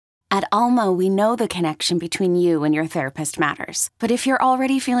At Alma, we know the connection between you and your therapist matters. But if you're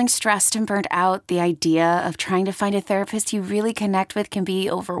already feeling stressed and burnt out, the idea of trying to find a therapist you really connect with can be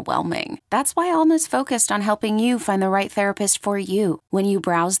overwhelming. That's why Alma's focused on helping you find the right therapist for you. When you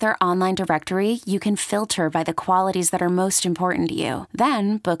browse their online directory, you can filter by the qualities that are most important to you.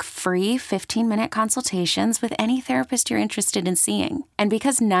 Then book free 15-minute consultations with any therapist you're interested in seeing. And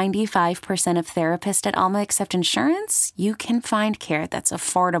because 95% of therapists at Alma accept insurance, you can find care that's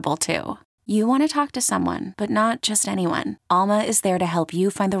affordable too. You want to talk to someone, but not just anyone. Alma is there to help you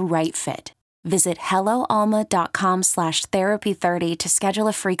find the right fit. Visit helloalma.com/therapy30 to schedule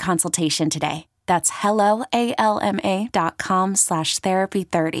a free consultation today. That's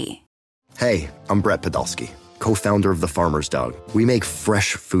helloalma.com/therapy30. Hey, I'm Brett Podolsky, co-founder of The Farmer's Dog. We make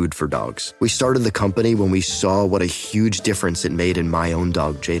fresh food for dogs. We started the company when we saw what a huge difference it made in my own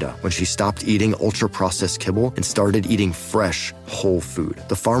dog, Jada, when she stopped eating ultra-processed kibble and started eating fresh, whole food.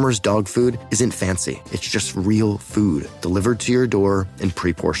 The Farmer's Dog food isn't fancy. It's just real food delivered to your door in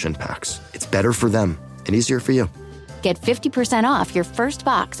pre-portioned packs. It's better for them and easier for you. Get 50% off your first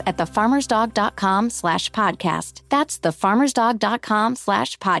box at thefarmersdog.com/podcast. That's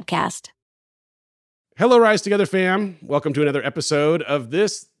thefarmersdog.com/podcast. Hello, Rise Together fam. Welcome to another episode of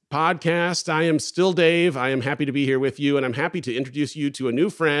this podcast. I am still Dave. I am happy to be here with you, and I'm happy to introduce you to a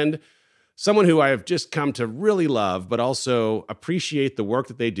new friend, someone who I have just come to really love, but also appreciate the work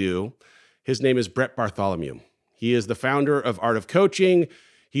that they do. His name is Brett Bartholomew. He is the founder of Art of Coaching.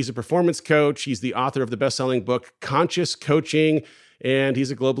 He's a performance coach. He's the author of the best-selling book, Conscious Coaching, and he's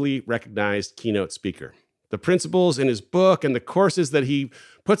a globally recognized keynote speaker. The principles in his book and the courses that he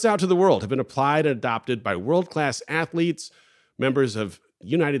puts out to the world have been applied and adopted by world-class athletes, members of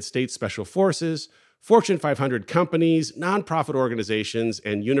United States Special Forces, Fortune 500 companies, nonprofit organizations,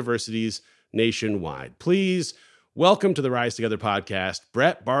 and universities nationwide. Please welcome to the Rise Together podcast,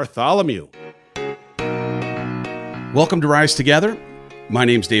 Brett Bartholomew. Welcome to Rise Together. My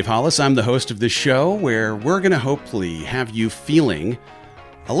name's Dave Hollis. I'm the host of this show where we're going to hopefully have you feeling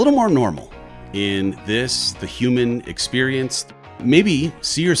a little more normal in this, the human experience. Maybe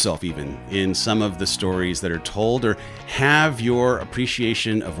see yourself even in some of the stories that are told, or have your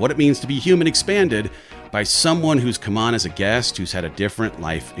appreciation of what it means to be human expanded by someone who's come on as a guest who's had a different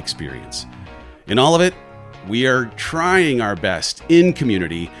life experience. In all of it, we are trying our best in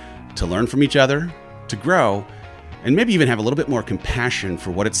community to learn from each other, to grow, and maybe even have a little bit more compassion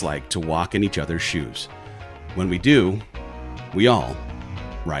for what it's like to walk in each other's shoes. When we do, we all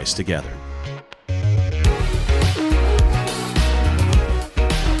rise together.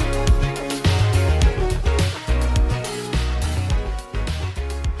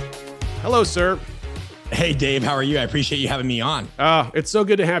 Hello, sir. Hey, Dave, how are you? I appreciate you having me on. It's so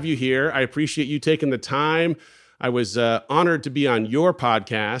good to have you here. I appreciate you taking the time. I was honored to be on your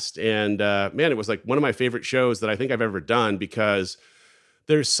podcast. And man, it was like one of my favorite shows that I think I've ever done, because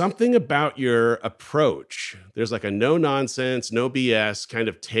there's something about your approach. There's like a no nonsense, no BS kind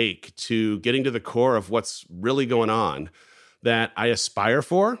of take to getting to the core of what's really going on that I aspire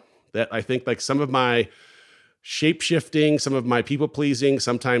for, that I think like some of my shape-shifting, some of my people-pleasing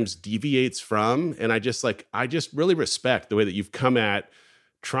sometimes deviates from. And I just really respect the way that you've come at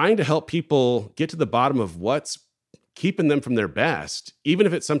trying to help people get to the bottom of what's keeping them from their best, even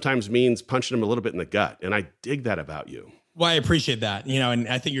if it sometimes means punching them a little bit in the gut. And I dig that about you. Well, I appreciate that. And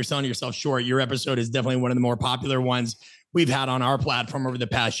I think you're selling yourself short. Your episode is definitely one of the more popular ones we've had on our platform over the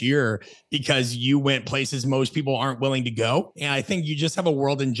past year, because you went places most people aren't willing to go. And I think you just have a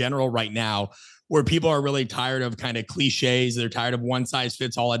world in general right now where people are really tired of kind of cliches. They're tired of one size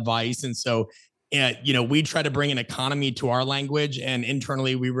fits all advice. And so, we try to bring an economy to our language, and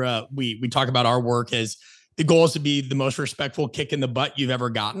internally we talk about our work as the goal is to be the most respectful kick in the butt you've ever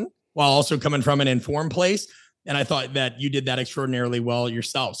gotten, while also coming from an informed place. And I thought that you did that extraordinarily well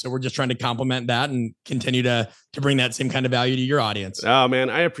yourself. So we're just trying to complement that and continue to bring that same kind of value to your audience. Oh man,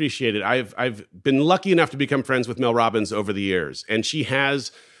 I appreciate it. I've been lucky enough to become friends with Mel Robbins over the years, and she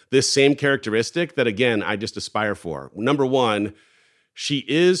has this same characteristic that, again, I just aspire for. Number one, she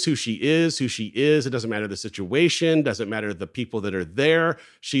is who she is, who she is. It doesn't matter the situation, doesn't matter the people that are there.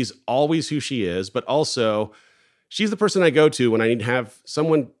 She's always who she is, but also she's the person I go to when I need to have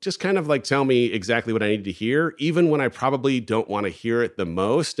someone just kind of like tell me exactly what I need to hear, even when I probably don't want to hear it the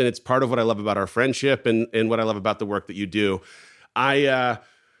most. And it's part of what I love about our friendship and what I love about the work that you do. I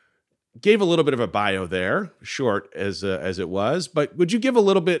gave a little bit of a bio there, short as it was, but would you give a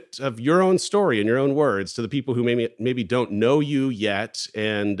little bit of your own story in your own words to the people who maybe don't know you yet,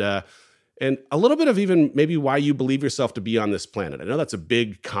 and a little bit of even maybe why you believe yourself to be on this planet? I know that's a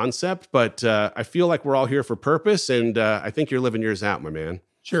big concept, but I feel like we're all here for purpose, and I think you're living yours out, my man.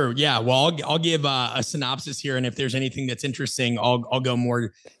 Sure. Yeah. Well, I'll give a synopsis here. And if there's anything that's interesting, I'll go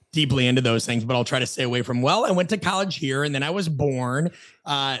more deeply into those things, but I'll try to stay away from, well, I went to college here and then I was born.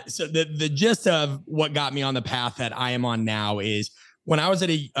 So the gist of what got me on the path that I am on now is when I was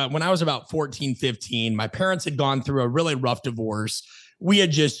when I was about 14, 15, my parents had gone through a really rough divorce. We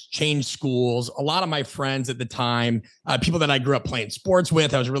had just changed schools. A lot of my friends at the time, people that I grew up playing sports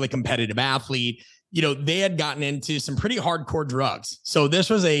with, I was a really competitive athlete. They had gotten into some pretty hardcore drugs. So this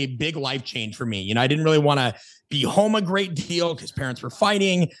was a big life change for me. I didn't really want to be home a great deal because parents were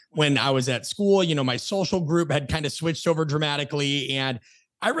fighting. When I was at school, my social group had kind of switched over dramatically. And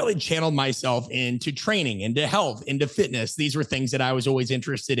I really channeled myself into training, into health, into fitness. These were things that I was always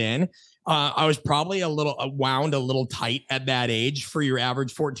interested in. I was probably a little tight at that age for your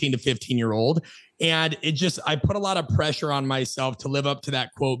average 14 to 15-year-old. And I put a lot of pressure on myself to live up to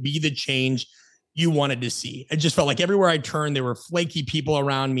that quote, be the change you wanted to see. It just felt like everywhere I turned, there were flaky people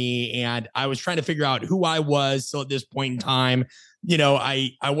around me, and I was trying to figure out who I was. So at this point in time,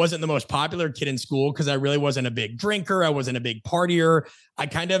 I wasn't the most popular kid in school because I really wasn't a big drinker. I wasn't a big partier. I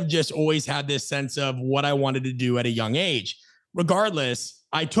kind of just always had this sense of what I wanted to do at a young age. Regardless,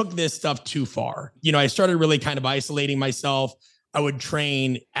 I took this stuff too far. I started really kind of isolating myself. I would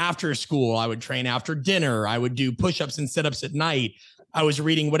train after school. I would train after dinner. I would do push-ups and sit-ups at night. I was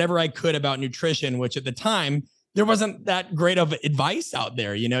reading whatever I could about nutrition, which at the time, there wasn't that great of advice out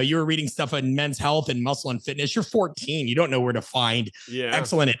there. You were reading stuff on men's health and muscle and fitness. You're 14. You don't know where to find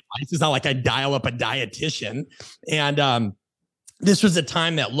excellent advice. It's not like I dial up a dietitian. And this was a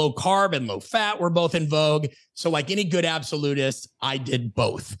time that low carb and low fat were both in vogue. So like any good absolutist, I did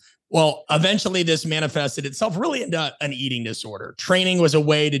both. Well, eventually this manifested itself really into an eating disorder. Training was a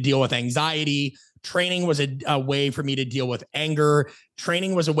way to deal with anxiety. Training was a way for me to deal with anger.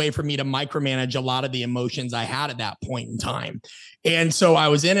 Training was a way for me to micromanage a lot of the emotions I had at that point in time. And so I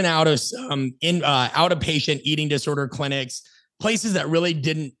was in and out of outpatient eating disorder clinics, places that really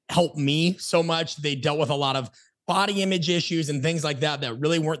didn't help me so much. They dealt with a lot of body image issues and things like that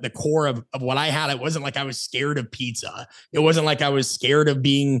really weren't the core of what I had. It wasn't like I was scared of pizza. It wasn't like I was scared of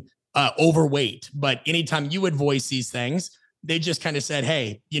being overweight. But anytime you would voice these things, they just kind of said,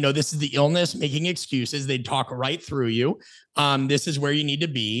 hey, this is the illness, making excuses. They'd talk right through you. This is where you need to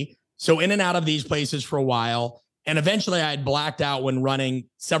be. So in and out of these places for a while. And eventually I had blacked out when running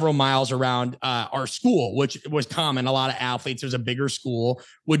several miles around our school, which was common. A lot of athletes, there's a bigger school,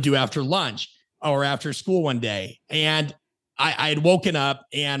 would do after lunch or after school one day. And I had woken up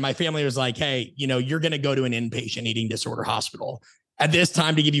and my family was like, hey, you're going to go to an inpatient eating disorder hospital. At this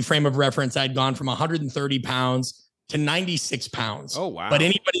time, to give you frame of reference, I'd gone from 130 pounds to 96 pounds. Oh, wow. But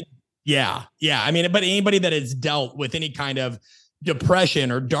anybody that has dealt with any kind of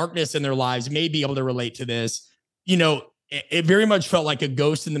depression or darkness in their lives may be able to relate to this. It very much felt like a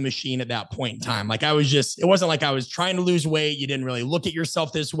ghost in the machine at that point in time. Like it wasn't like I was trying to lose weight. You didn't really look at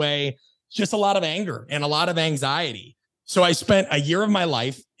yourself this way. It's just a lot of anger and a lot of anxiety. So I spent a year of my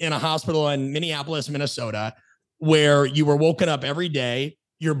life in a hospital in Minneapolis, Minnesota, where you were woken up every day.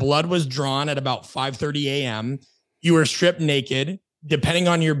 Your blood was drawn at about 5:30 a.m. You were stripped naked. Depending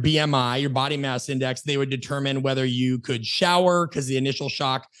on your BMI, your body mass index, they would determine whether you could shower because the initial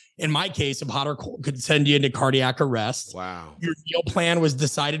shock, in my case, of hot or cold, could send you into cardiac arrest. Wow. Your meal plan was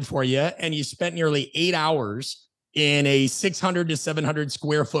decided for you, and you spent nearly 8 hours in a 600 to 700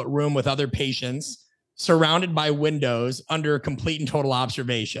 square foot room with other patients, surrounded by windows under complete and total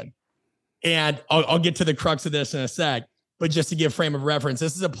observation. And I'll get to the crux of this in a sec. But just to give frame of reference,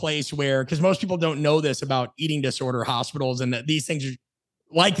 this is a place where, because most people don't know this about eating disorder hospitals and that these things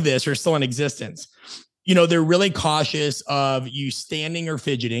like this are still in existence. They're really cautious of you standing or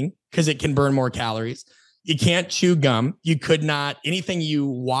fidgeting because it can burn more calories. You can't chew gum. You could not, anything you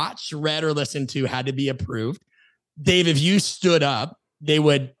watched, read, or listened to had to be approved. Dave, if you stood up, they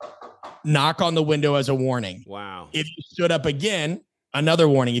would knock on the window as a warning. Wow. If you stood up again, another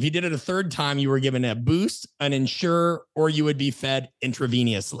warning. If you did it a third time, you were given a boost, an Ensure, or you would be fed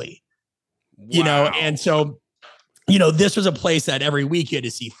intravenously. Wow. And so, this was a place that every week you had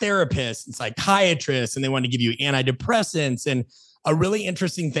to see therapists and psychiatrists, and they wanted to give you antidepressants. And a really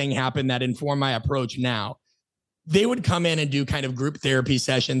interesting thing happened that informed my approach now. They would come in and do kind of group therapy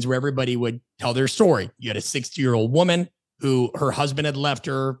sessions where everybody would tell their story. You had a 60-year-old woman who her husband had left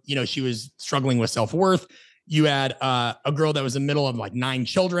her. She was struggling with self-worth. You had a girl that was in the middle of 9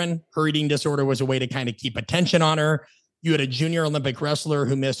 children. Her eating disorder was a way to kind of keep attention on her. You had a junior Olympic wrestler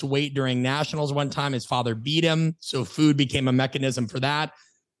who missed weight during nationals one time. His father beat him. So food became a mechanism for that.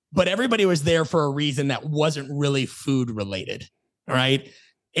 But everybody was there for a reason that wasn't really food related. All right.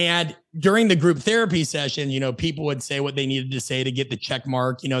 And during the group therapy session, people would say what they needed to say to get the check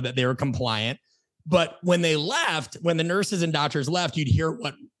mark, that they were compliant. But when they left, when the nurses and doctors left, you'd hear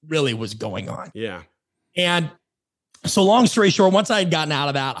what really was going on. Yeah. And so long story short, once I had gotten out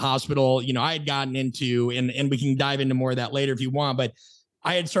of that hospital, I had gotten into, and we can dive into more of that later if you want, but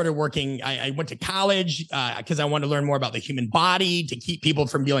I had started working. I went to college because I wanted to learn more about the human body to keep people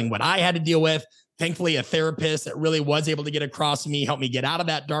from dealing what I had to deal with. Thankfully, a therapist that really was able to get across to me, helped me get out of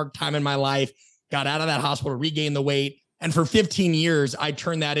that dark time in my life, got out of that hospital, regained the weight. And for 15 years, I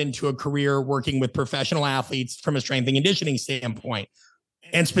turned that into a career working with professional athletes from a strength and conditioning standpoint,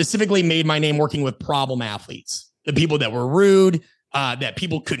 and specifically made my name working with problem athletes, the people that were rude, that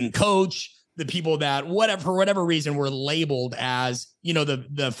people couldn't coach, the people that for whatever reason were labeled as,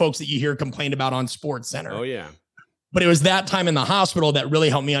 the folks that you hear complained about on Sports Center. Oh, yeah. But it was that time in the hospital that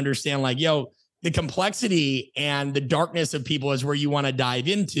really helped me understand, like, the complexity and the darkness of people is where you want to dive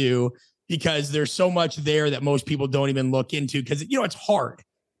into, because there's so much there that most people don't even look into, because, it's hard.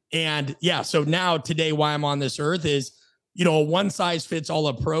 And so now today, why I'm on this earth is, a one size fits all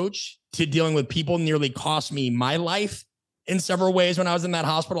approach to dealing with people nearly cost me my life in several ways. When I was in that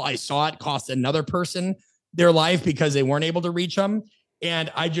hospital, I saw it cost another person their life because they weren't able to reach them.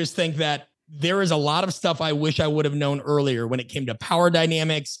 And I just think that there is a lot of stuff I wish I would have known earlier when it came to power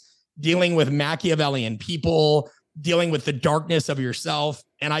dynamics, dealing with Machiavellian people, dealing with the darkness of yourself.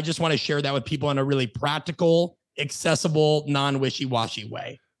 And I just want to share that with people in a really practical, accessible, non-wishy-washy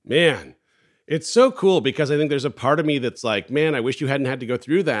way. Man, it's so cool, because I think there's a part of me that's like, man, I wish you hadn't had to go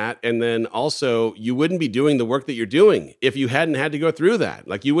through that. And then also, you wouldn't be doing the work that you're doing if you hadn't had to go through that.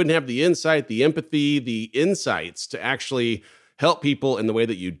 Like, you wouldn't have the insight, the empathy, the insights to actually help people in the way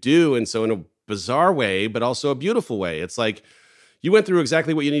that you do. And so in a bizarre way, but also a beautiful way, it's like you went through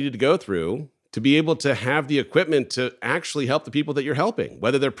exactly what you needed to go through to be able to have the equipment to actually help the people that you're helping,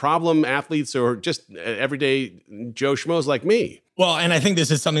 whether they're problem athletes or just everyday Joe Schmoes like me. Well, and I think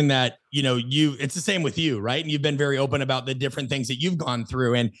this is something that, it's the same with you, right? And you've been very open about the different things that you've gone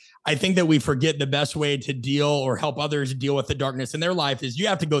through. And I think that we forget the best way to deal or help others deal with the darkness in their life is you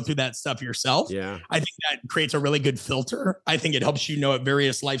have to go through that stuff yourself. Yeah. I think that creates a really good filter. I think it helps you know at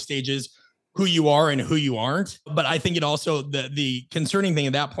various life stages who you are and who you aren't. But I think it also, the concerning thing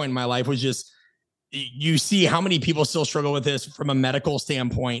at that point in my life was just, you see how many people still struggle with this from a medical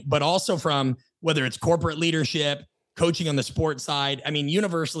standpoint, but also from whether it's corporate leadership, coaching on the sports side. I mean,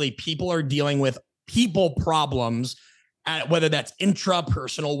 universally, people are dealing with people problems, whether that's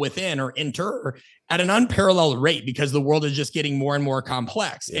intrapersonal within or inter, at an unparalleled rate, because the world is just getting more and more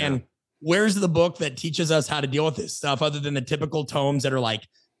complex. Yeah. And where's the book that teaches us how to deal with this stuff other than the typical tomes that are like,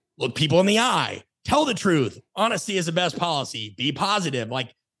 look people in the eye, tell the truth, honesty is the best policy, be positive.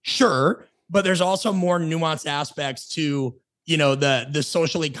 Like, sure. But there's also more nuanced aspects to, the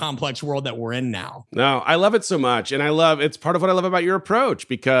socially complex world that we're in now. No, I love it so much. And it's part of what I love about your approach,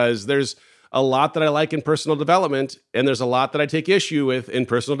 because there's a lot that I like in personal development, and there's a lot that I take issue with in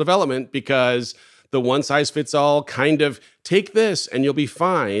personal development, because the one size fits all kind of take this and you'll be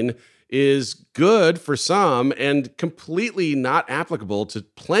fine is good for some and completely not applicable to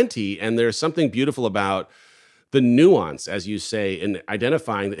plenty. And there's something beautiful about the nuance, as you say, in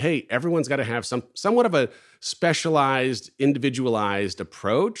identifying that, hey, everyone's got to have somewhat of a specialized, individualized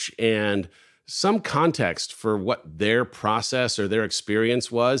approach and some context for what their process or their experience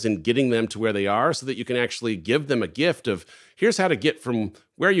was in getting them to where they are, so that you can actually give them a gift of, here's how to get from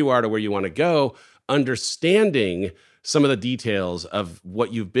where you are to where you want to go, understanding some of the details of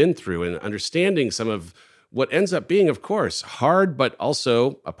what you've been through and understanding some of what ends up being, of course, hard, but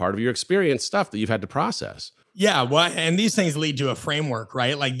also a part of your experience, stuff that you've had to process. Yeah, well, and these things lead to a framework,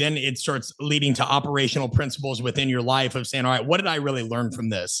 right? Like then it starts leading to operational principles within your life of saying, all right, what did I really learn from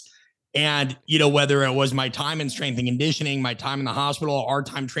this? And, whether it was my time in strength and conditioning, my time in the hospital, our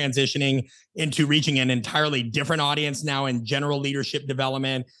time transitioning into reaching an entirely different audience now in general leadership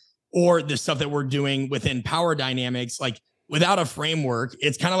development, or the stuff that we're doing within power dynamics, like without a framework,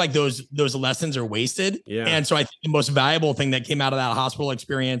 it's kind of like those lessons are wasted. Yeah. And so I think the most valuable thing that came out of that hospital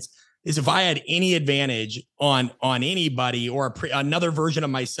experience is if I had any advantage on anybody or another version of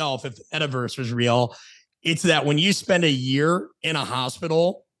myself, if the metaverse was real, it's that when you spend a year in a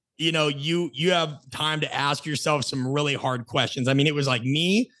hospital, you have time to ask yourself some really hard questions. I mean, it was like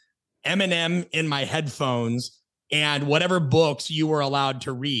me, Eminem in my headphones, and whatever books you were allowed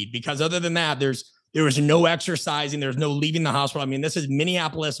to read, because other than that, there was no exercising. There's no leaving the hospital. I mean, this is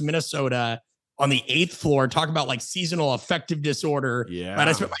Minneapolis, Minnesota, on the 8th floor. Talk about like seasonal affective disorder. Yeah. Right?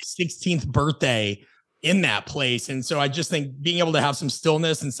 I spent my 16th birthday in that place. And so I just think being able to have some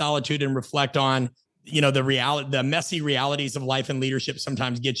stillness and solitude and reflect on the messy realities of life and leadership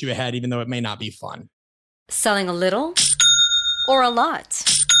sometimes get you ahead, even though it may not be fun. Selling a little or a lot?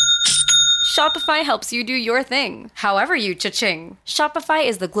 Shopify helps you do your thing, however you cha-ching. Shopify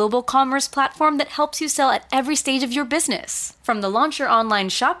is the global commerce platform that helps you sell at every stage of your business. From the launch your online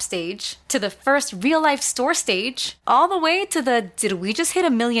shop stage, to the first real-life store stage, all the way to the did we just hit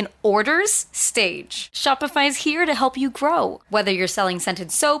 1 million orders stage. Shopify's here to help you grow. Whether you're selling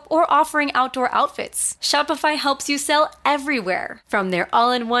scented soap or offering outdoor outfits, Shopify helps you sell everywhere. From their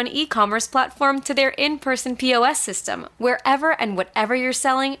all-in-one e-commerce platform to their in-person POS system, wherever and whatever you're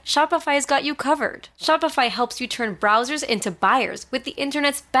selling, Shopify's got you covered. Shopify helps you turn browsers into buyers with the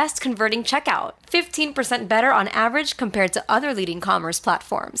internet's best converting checkout. 15% better on average compared to other leading commerce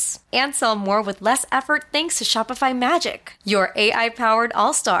platforms. And sell more with less effort thanks to Shopify Magic, your AI-powered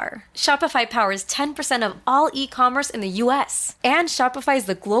all-star. Shopify powers 10% of all e-commerce in the US. And Shopify is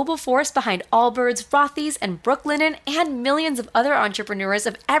the global force behind Allbirds, Rothy's, and Brooklinen, and millions of other entrepreneurs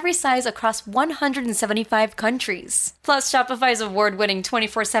of every size across 175 countries. Plus, Shopify's award-winning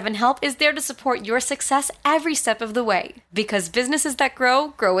 24/7 help is there to support your success every step of the way. Because businesses that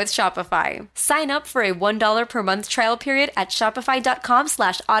grow with Shopify. Sign up for a $1 per month trial period at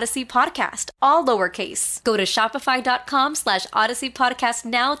shopify.com/Odyssey Podcast, all lowercase. Go to shopify.com/Odyssey Podcast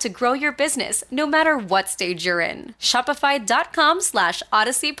now to grow your business, no matter what stage you're in.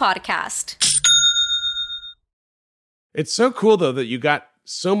 Shopify.com/Odyssey Podcast. It's so cool though that you got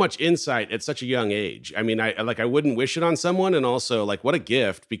so much insight at such a young age. I mean, I wouldn't wish it on someone, and also like what a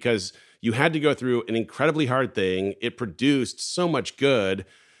gift, because you had to go through an incredibly hard thing. It produced so much good.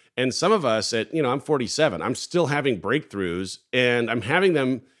 And some of us I'm 47, I'm still having breakthroughs, and I'm having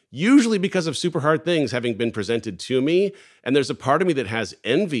them usually because of super hard things having been presented to me. And there's a part of me that has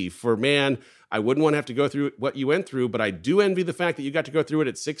envy for, man, I wouldn't want to have to go through what you went through, but I do envy the fact that you got to go through it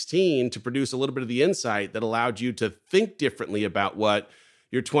at 16 to produce a little bit of the insight that allowed you to think differently about what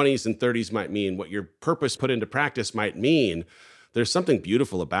your 20s and 30s might mean, what your purpose put into practice might mean. There's something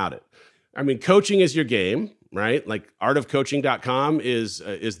beautiful about it. I mean, coaching is your game, right? Like artofcoaching.com is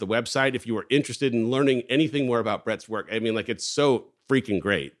the website if you are interested in learning anything more about Brett's work. I mean, like it's so freaking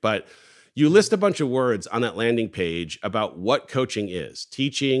great. But you list a bunch of words on that landing page about what coaching is: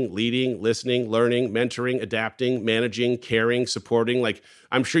 teaching, leading, listening, learning, mentoring, adapting, managing, caring, supporting. Like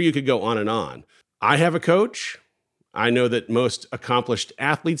I'm sure you could go on and on. I have a coach. I know that most accomplished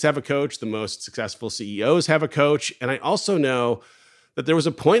athletes have a coach. The most successful CEOs have a coach. And I also know that there was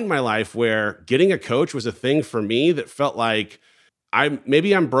a point in my life where getting a coach was a thing for me that felt like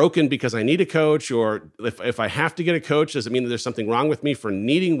maybe I'm broken because I need a coach, or if I have to get a coach, does it mean that there's something wrong with me for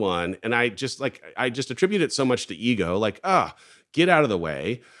needing one? And I just attribute it so much to ego, like, get out of the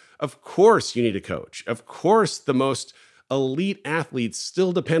way. Of course you need a coach. Of course the most elite athletes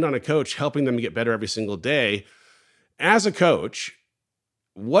still depend on a coach helping them get better every single day. As a coach,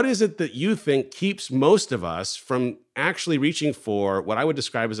 what is it that you think keeps most of us from actually reaching for what I would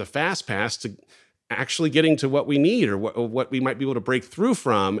describe as a fast pass to actually getting to what we need, or what we might be able to break through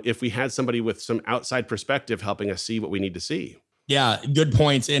from if we had somebody with some outside perspective helping us see what we need to see? Yeah, good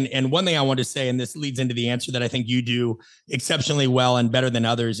points. And one thing I want to say, and this leads into the answer that I think you do exceptionally well and better than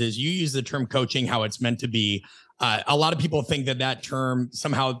others, is you use the term coaching how it's meant to be. A lot of people think that term,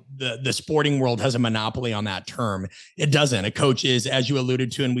 somehow the sporting world has a monopoly on that term. It doesn't. A coach is, as you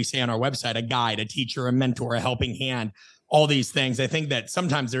alluded to, and we say on our website, a guide, a teacher, a mentor, a helping hand, all these things. I think that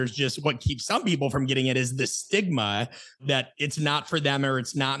sometimes there's just what keeps some people from getting it is the stigma that it's not for them, or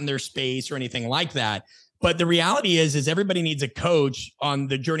it's not in their space or anything like that. But the reality is everybody needs a coach on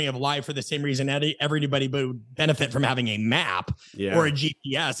the journey of life for the same reason everybody would benefit from having a map or a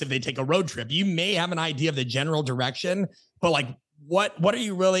GPS if they take a road trip. You may have an idea of the general direction, but like, what are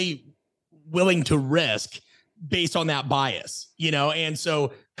you really willing to risk based on that bias, And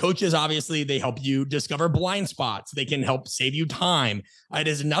so coaches, obviously, they help you discover blind spots. They can help save you time. It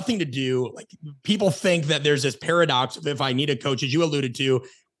has nothing to do, like, people think that there's this paradox of, if I need a coach, as you alluded to,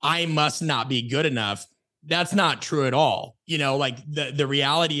 I must not be good enough. That's not true at all. Like the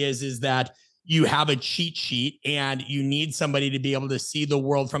reality is that you have a cheat sheet and you need somebody to be able to see the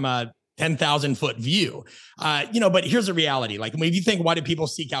world from a 10,000 foot view. But here's the reality. Like, if you think, why do people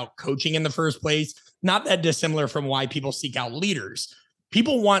seek out coaching in the first place? Not that dissimilar from why people seek out leaders.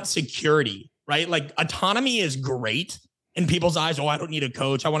 People want security, right? Like, autonomy is great in people's eyes. Oh, I don't need a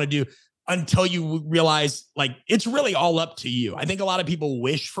coach. I want to do, until you realize, like, it's really all up to you. I think a lot of people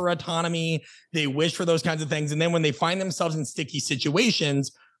wish for autonomy. They wish for those kinds of things. And then when they find themselves in sticky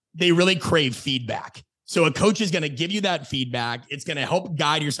situations, they really crave feedback. So a coach is going to give you that feedback. It's going to help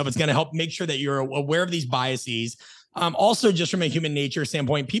guide yourself. It's going to help make sure that you're aware of these biases. Also, just from a human nature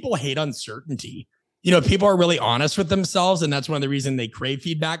standpoint, people hate uncertainty. People are really honest with themselves, and that's one of the reasons they crave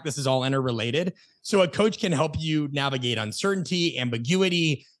feedback. This is all interrelated. So a coach can help you navigate uncertainty,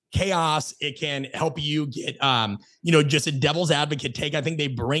 ambiguity, chaos. It can help you get, just a devil's advocate take. I think they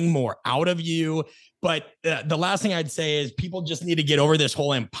bring more out of you. But the last thing I'd say is people just need to get over this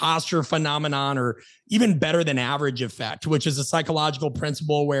whole imposter phenomenon, or even better than average effect, which is a psychological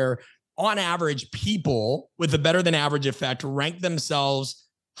principle where on average, people with a better than average effect rank themselves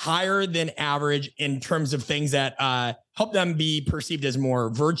higher than average in terms of things that help them be perceived as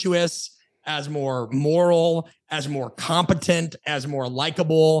more virtuous, as more moral, as more competent, as more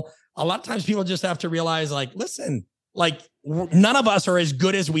likable. A lot of times people just have to realize, like, listen, like none of us are as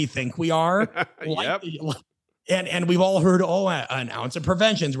good as we think we are. Yep. And we've all heard, an ounce of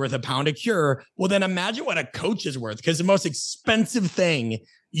prevention is worth a pound of cure. Well, then imagine what a coach is worth, because the most expensive thing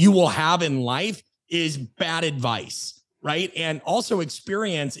you will have in life is bad advice. Right. And also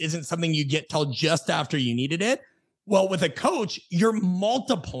experience isn't something you get till just after you needed it. Well, with a coach, you're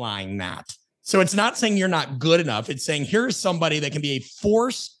multiplying that. So it's not saying you're not good enough. It's saying here's somebody that can be a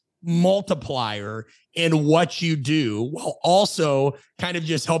force multiplier in what you do, while also kind of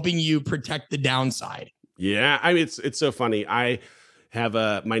just helping you protect the downside. Yeah. I mean, it's so funny. I have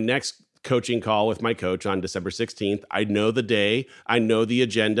my next coaching call with my coach on December 16th. I know the day. I know the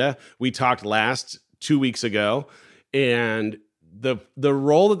agenda. We talked last 2 weeks ago. And the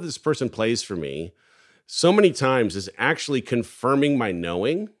role that this person plays for me so many times is actually confirming my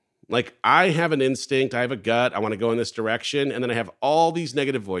knowing. Like, I have an instinct, I have a gut, I want to go in this direction. And then I have all these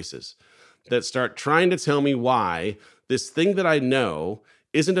negative voices that start trying to tell me why this thing that I know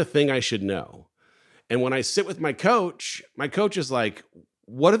isn't a thing I should know. And when I sit with my coach is like,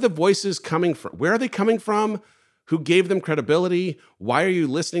 what are the voices coming from? Where are they coming from? Who gave them credibility? Why are you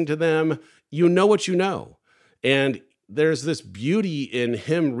listening to them? You know what you know. And there's this beauty in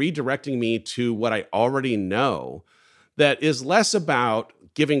him redirecting me to what I already know that is less about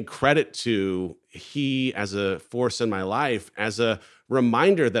giving credit to he as a force in my life, as a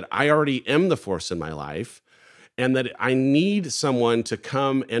reminder that I already am the force in my life, and that I need someone to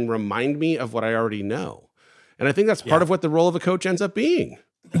come and remind me of what I already know. And I think that's part of what the role of a coach ends up being.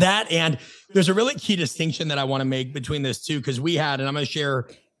 That, and there's a really key distinction that I want to make between this two, because we had, and I'm going to share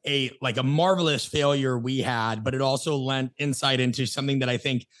a marvelous failure we had, but it also lent insight into something that I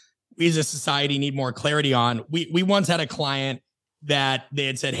think we as a society need more clarity on. We once had a client that they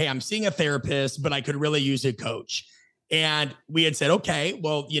had said, hey, I'm seeing a therapist, but I could really use a coach. And we had said, okay,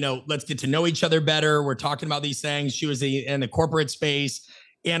 well, let's get to know each other better. We're talking about these things. She was in the corporate space.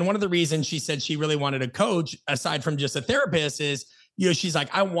 And one of the reasons she said she really wanted a coach, aside from just a therapist, is, she's like,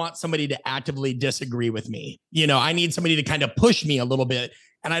 I want somebody to actively disagree with me. I need somebody to kind of push me a little bit.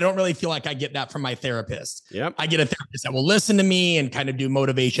 And I don't really feel like I get that from my therapist. Yep. I get a therapist that will listen to me and kind of do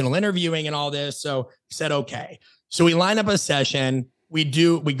motivational interviewing and all this. So I said, okay. So we line up a session. We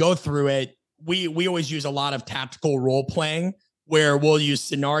go through it. We always use a lot of tactical role playing, where we'll use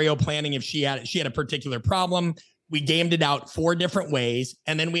scenario planning. If she had a particular problem, we gamed it out 4 different ways.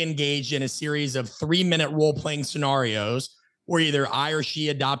 And then we engaged in a series of 3-minute role playing scenarios where either I or she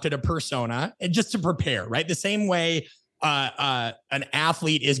adopted a persona, and just to prepare, right? The same way an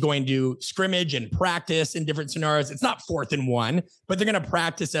athlete is going to scrimmage and practice in different scenarios. It's not 4th and 1, but they're going to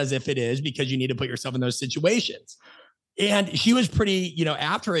practice as if it is, because you need to put yourself in those situations. And she was pretty,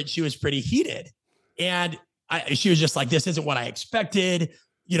 after it, she was pretty heated. And she was just like, this isn't what I expected.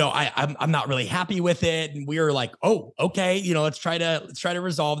 I'm not really happy with it. And we were like, oh, okay. Let's try to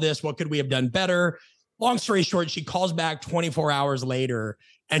resolve this. What could we have done better? Long story short, she calls back 24 hours later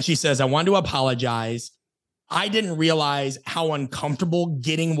and she says, I want to apologize. I didn't realize how uncomfortable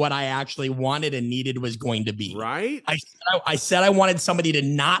getting what I actually wanted and needed was going to be. Right. I said I wanted somebody to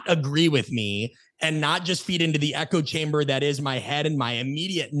not agree with me and not just feed into the echo chamber that is my head and my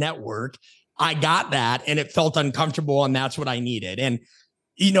immediate network. I got that, and it felt uncomfortable, and that's what I needed. And,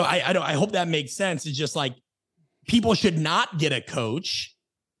 I hope that makes sense. It's just like, people should not get a coach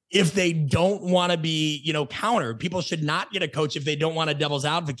if they don't want to be, countered. People should not get a coach if they don't want a devil's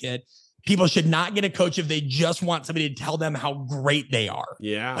advocate. People should not get a coach if they just want somebody to tell them how great they are.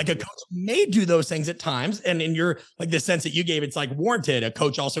 Yeah. Like, a coach may do those things at times. And in your, like, the sense that you gave, it's like warranted. A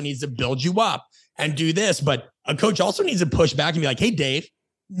coach also needs to build you up and do this, but a coach also needs to push back and be like, hey, Dave,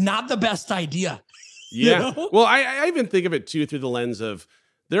 not the best idea. Yeah. Well, I even think of it too through the lens of,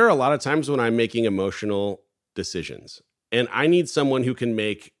 there are a lot of times when I'm making emotional decisions, and I need someone who can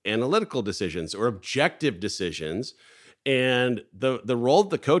make analytical decisions or objective decisions. And the role that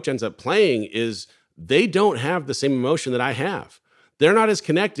the coach ends up playing is, they don't have the same emotion that I have. They're not as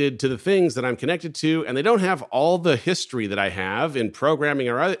connected to the things that I'm connected to, and they don't have all the history that I have in programming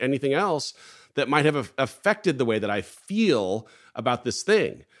or anything else that might have affected the way that I feel about this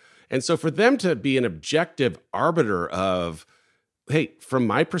thing. And so for them to be an objective arbiter of, hey, from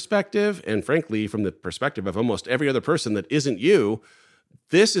my perspective, and frankly, from the perspective of almost every other person that isn't you,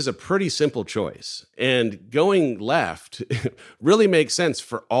 this is a pretty simple choice. And going left really makes sense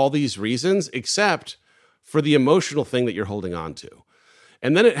for all these reasons, except for the emotional thing that you're holding on to.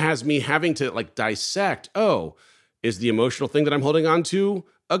 And then it has me having to like dissect, oh, is the emotional thing that I'm holding on to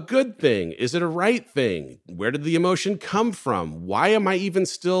a good thing? Is it a right thing? Where did the emotion come from? Why am I even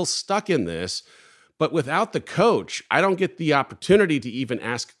still stuck in this? But without the coach, I don't get the opportunity to even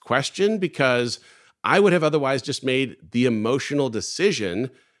ask a question because I would have otherwise just made the emotional decision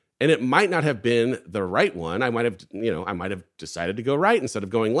and it might not have been the right one. I might have decided to go right instead of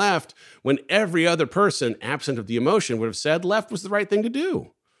going left when every other person absent of the emotion would have said left was the right thing to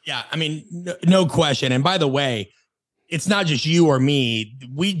do. Yeah, I mean, no question. And by the way, it's not just you or me.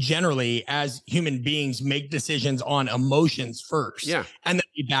 We generally, as human beings, make decisions on emotions first. Yeah. And then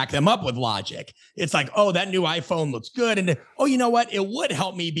we back them up with logic. It's like, oh, that new iPhone looks good. And oh, you know what? It would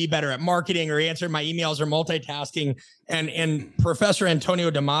help me be better at marketing or answering my emails or multitasking. And Professor Antonio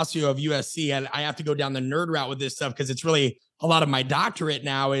Damasio of USC, and I have to go down the nerd route with this stuff because it's really a lot of my doctorate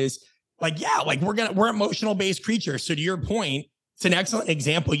now is like, yeah, like we're emotional based creatures. So to your point, it's an excellent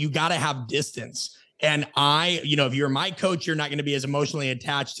example. You got to have distance. And if you're my coach, you're not going to be as emotionally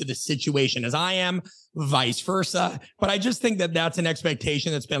attached to the situation as I am, vice versa. But I just think that that's an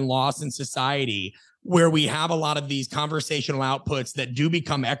expectation that's been lost in society where we have a lot of these conversational outputs that do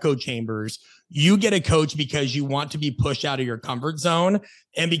become echo chambers. You get a coach because you want to be pushed out of your comfort zone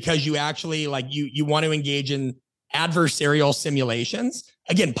and because you actually you want to engage in adversarial simulations.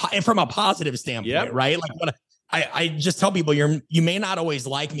 Again, from a positive standpoint, right? Like what I just tell people you may not always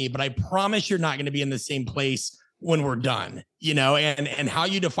like me, but I promise you're not going to be in the same place when we're done, and how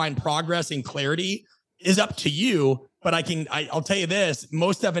you define progress and clarity is up to you. But I'll tell you this,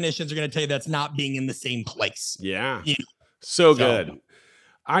 most definitions are going to tell you that's not being in the same place. Yeah. So good.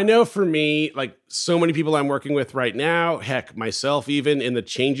 I know for me, like so many people I'm working with right now, heck, myself, even in the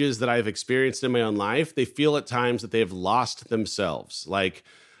changes that I've experienced in my own life, they feel at times that they have lost themselves. Like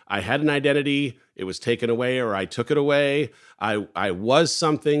I had an identity, it was taken away or I took it away. I was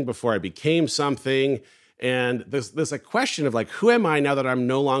something before I became something. And there's a question of like, who am I now that I'm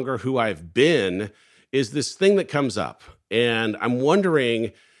no longer who I've been is this thing that comes up. And I'm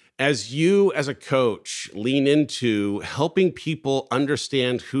wondering, as you as a coach lean into helping people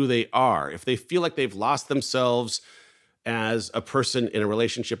understand who they are, if they feel like they've lost themselves as a person in a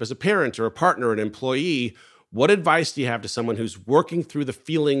relationship, as a parent or a partner, an employee, what advice do you have to someone who's working through the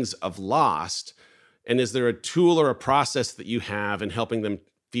feelings of lost? And is there a tool or a process that you have in helping them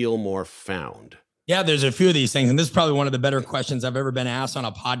feel more found? Yeah, there's a few of these things. And this is probably one of the better questions I've ever been asked on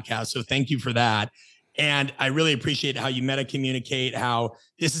a podcast. So thank you for that. And I really appreciate how you meta communicate, how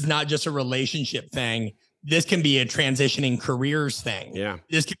this is not just a relationship thing. This can be a transitioning careers thing. Yeah.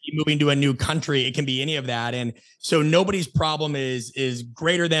 This can be moving to a new country. It can be any of that. And so nobody's problem is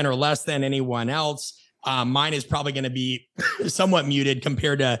greater than or less than anyone else. Mine is probably going to be somewhat muted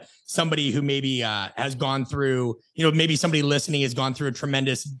compared to somebody who maybe has gone through, maybe somebody listening has gone through a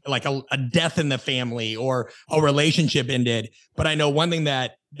tremendous, like a death in the family or a relationship ended. But I know one thing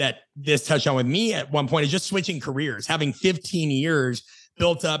that this touched on with me at one point is just switching careers, having 15 years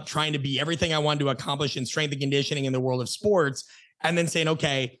built up, trying to be everything I wanted to accomplish in strength and conditioning in the world of sports. And then saying,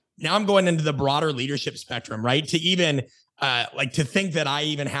 okay, now I'm going into the broader leadership spectrum, right? To even to think that I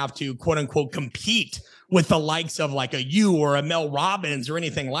even have to quote unquote compete with the likes of like a you or a Mel Robbins or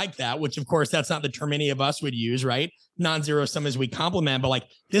anything like that, which of course that's not the term any of us would use, right? Non-zero sum as we compliment, but like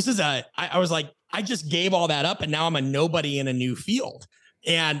this is I was like, I just gave all that up and now I'm a nobody in a new field.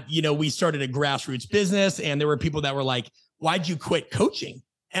 And, we started a grassroots business and there were people that were like, why'd you quit coaching?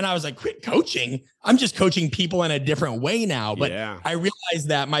 And I was like, quit coaching? I'm just coaching people in a different way now. But I realized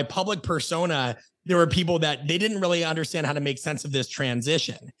that my public persona, there were people that they didn't really understand how to make sense of this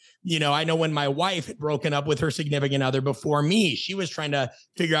transition. I know when my wife had broken up with her significant other before me, she was trying to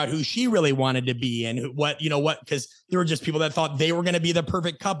figure out who she really wanted to be and because there were just people that thought they were going to be the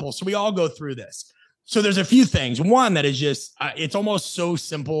perfect couple. So we all go through this. So there's a few things. One that is just, it's almost so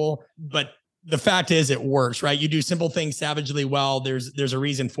simple, but the fact is it works, right? You do simple things savagely well. There's a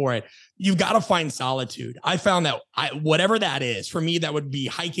reason for it. You've got to find solitude. I found that whatever that is, for me, that would be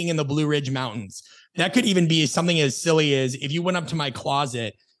hiking in the Blue Ridge Mountains. That could even be something as silly as if you went up to my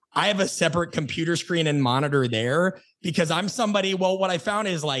closet, I have a separate computer screen and monitor there because I'm somebody, what I found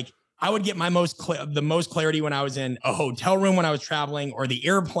is like, I would get the most clarity when I was in a hotel room when I was traveling or the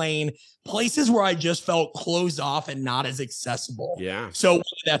airplane, places where I just felt closed off and not as accessible. Yeah. So whether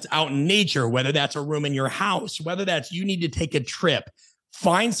that's out in nature, whether that's a room in your house, whether that's you need to take a trip,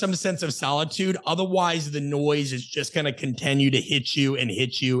 find some sense of solitude. Otherwise, the noise is just going to continue to hit you and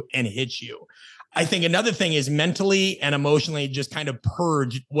hit you and hit you. I think another thing is mentally and emotionally just kind of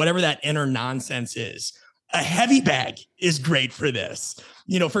purge whatever that inner nonsense is. A heavy bag is great for this.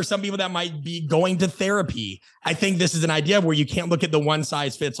 For some people that might be going to therapy. I think this is an idea where you can't look at the one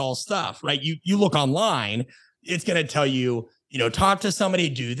size fits all stuff, right? You look online, it's going to tell you, talk to somebody,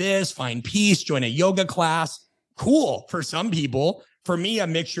 do this, find peace, join a yoga class. Cool for some people. For me, a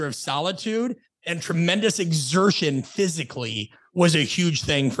mixture of solitude and tremendous exertion physically was a huge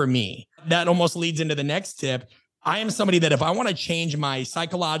thing for me. That almost leads into the next tip. I am somebody that if I want to change my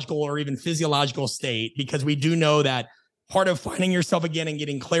psychological or even physiological state, because we do know that part of finding yourself again and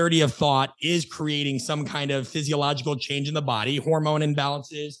getting clarity of thought is creating some kind of physiological change in the body, hormone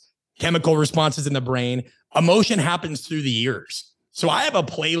imbalances, chemical responses in the brain. Emotion happens through the ears. So I have a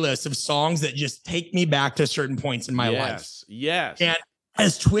playlist of songs that just take me back to certain points in my life. Yes. And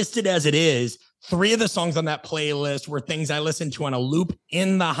as twisted as it is, 3 of the songs on that playlist were things I listened to on a loop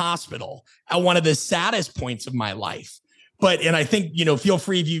in the hospital at one of the saddest points of my life. And I think, feel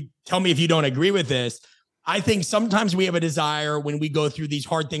free if you tell me if you don't agree with this. I think sometimes we have a desire when we go through these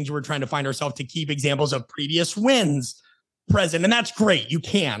hard things, we're trying to find ourselves to keep examples of previous wins present. And that's great. You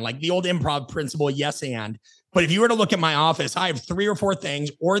can, like the old improv principle, yes and. But if you were to look at my office, I have 3 or 4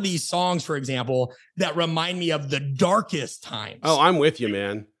 things or these songs, for example, that remind me of the darkest times. Oh, I'm with you,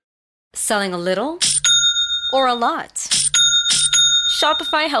 man. Selling a little or a lot?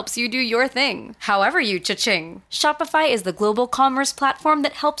 Shopify helps you do your thing, however you cha-ching. Shopify is the global commerce platform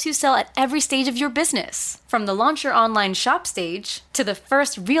that helps you sell at every stage of your business. From the launch your online shop stage, to the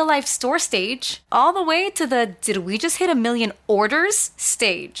first real-life store stage, all the way to the did we just hit 1 million orders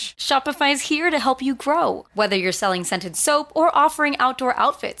stage. Shopify's here to help you grow. Whether you're selling scented soap or offering outdoor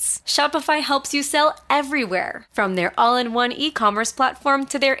outfits, Shopify helps you sell everywhere. From their all-in-one e-commerce platform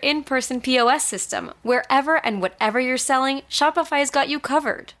to their in-person POS system, wherever and whatever you're selling, Shopify's got you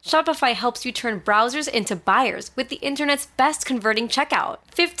covered. Shopify helps you turn browsers into buyers with the internet's best converting checkout.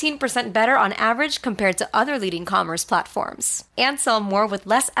 15% better on average compared to other leading commerce platforms. And sell more with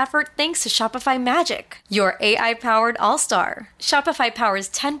less effort thanks to Shopify Magic, your AI-powered all-star. Shopify powers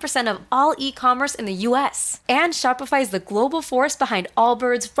 10% of all e-commerce in the US. And Shopify is the global force behind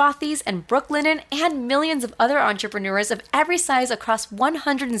Allbirds, Rothy's, and Brooklinen, and millions of other entrepreneurs of every size across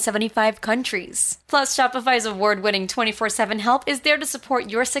 175 countries. Plus, Shopify's award-winning 24/7 help is there to support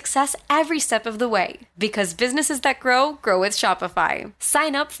your success every step of the way. Because businesses that grow with Shopify.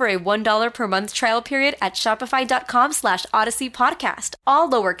 Sign up for a $1 per month trial period at shopify.com/Odyssey Podcast, all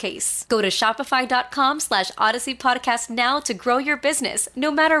lowercase. Go to shopify.com/Odyssey Podcast now to grow your business,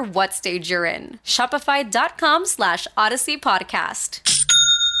 no matter what stage you're in. Shopify.com/Odyssey Podcast.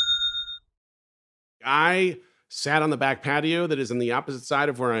 I sat on the back patio that is on the opposite side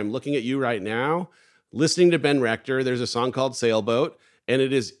of where I'm looking at you right now, listening to Ben Rector. There's a song called Sailboat, and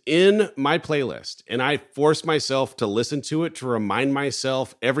it is in my playlist. And I force myself to listen to it to remind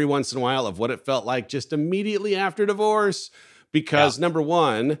myself every once in a while of what it felt like just immediately after divorce. Because number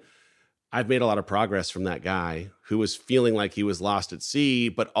one, I've made a lot of progress from that guy who was feeling like he was lost at sea,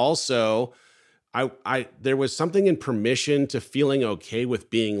 but also there was something in permission to feeling okay with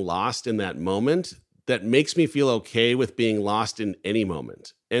being lost in that moment that makes me feel okay with being lost in any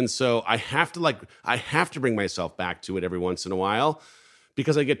moment. And so I have to bring myself back to it every once in a while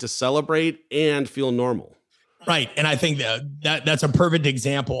because I get to celebrate and feel normal. Right. And I think that's a perfect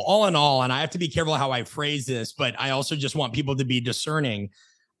example. All in all, and I have to be careful how I phrase this, but I also just want people to be discerning.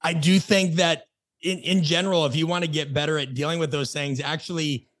 I do think that in general, if you want to get better at dealing with those things,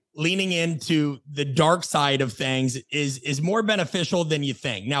 actually leaning into the dark side of things is more beneficial than you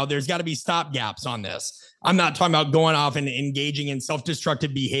think. Now, there's got to be stopgaps on this. I'm not talking about going off and engaging in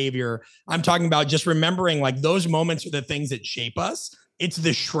self-destructive behavior. I'm talking about just remembering like those moments are the things that shape us. It's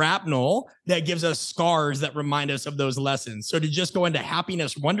the shrapnel that gives us scars that remind us of those lessons. So to just go into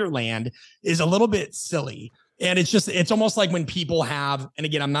happiness wonderland is a little bit silly. And it's almost like when people have, and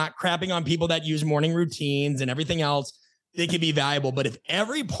again, I'm not crapping on people that use morning routines and everything else. They can be valuable, but if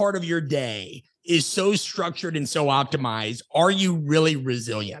every part of your day is so structured and so optimized, are you really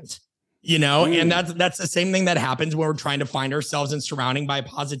resilient? You know, and that's the same thing that happens when we're trying to find ourselves and surrounding by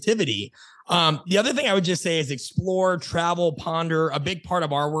positivity. The other thing I would just say is explore, travel, ponder. A big part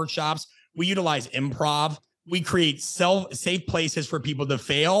of our workshops, we utilize improv. We create safe places for people to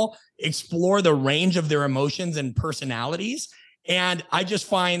fail, explore the range of their emotions and personalities, And I just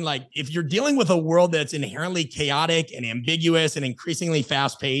find like if you're dealing with a world that's inherently chaotic and ambiguous and increasingly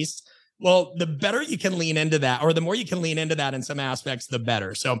fast paced, well, the better you can lean into that, or the more you can lean into that in some aspects, the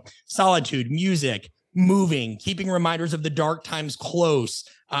better. So solitude, music, moving, keeping reminders of the dark times close.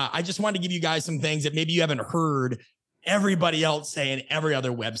 I just wanted to give you guys some things that maybe you haven't heard everybody else say and every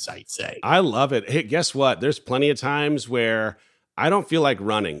other website say. I love it. Hey, guess what? There's plenty of times where I don't feel like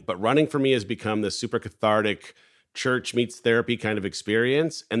running, but running for me has become this super cathartic church meets therapy kind of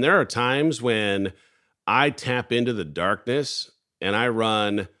experience. And there are times when I tap into the darkness and I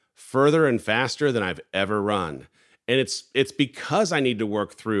run further and faster than I've ever run. And it's because I need to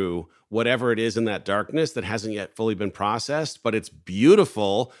work through whatever it is in that darkness that hasn't yet fully been processed, but it's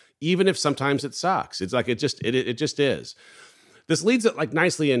beautiful, even if sometimes it sucks. It's like, it just is. This leads it like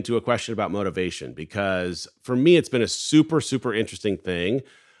nicely into a question about motivation, because for me, it's been a super, super interesting thing.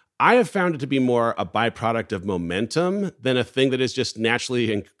 I have found it to be more a byproduct of momentum than a thing that is just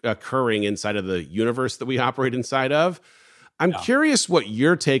naturally occurring inside of the universe that we operate inside of. I'm curious what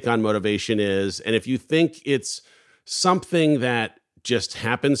your take on motivation is, and if you think it's something that just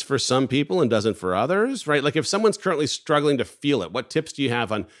happens for some people and doesn't for others, right? Like if someone's currently struggling to feel it, what tips do you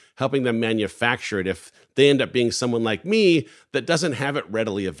have on helping them manufacture it if they end up being someone like me that doesn't have it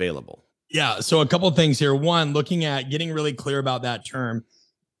readily available? Yeah. So a couple of things here. One, looking at getting really clear about that term,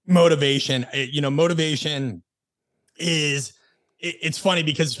 motivation. Motivation is, it's funny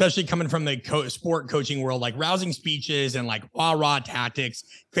because especially coming from the sport coaching world, like rousing speeches and like rah-rah tactics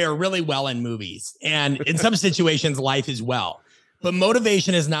fare really well in movies. And in some situations, life as well. But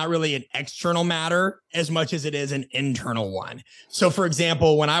motivation is not really an external matter as much as it is an internal one. So for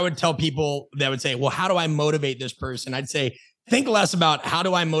example, when I would tell people that would say, well, how do I motivate this person? I'd say, think less about how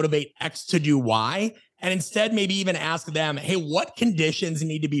do I motivate X to do Y? And instead, maybe even ask them, hey, what conditions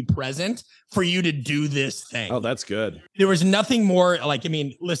need to be present for you to do this thing? Oh, that's good. There was nothing more like,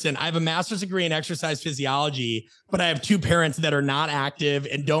 listen, I have a master's degree in exercise physiology, but I have two parents that are not active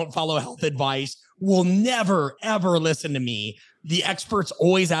and don't follow health advice, will never, ever listen to me. The expert's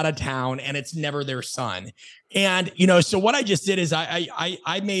always out of town and it's never their son. And, so what I just did is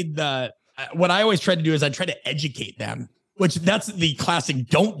I made what I always try to do is I try to educate them, which that's the classic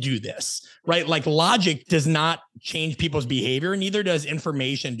don't do this, right? Like logic does not change people's behavior, neither does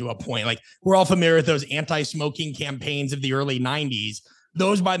information to a point. Like we're all familiar with those anti-smoking campaigns of the early 90s.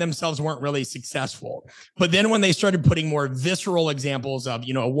 Those by themselves weren't really successful. But then when they started putting more visceral examples of,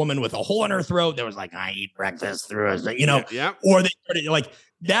 a woman with a hole in her throat that was like, I eat breakfast through, or they started like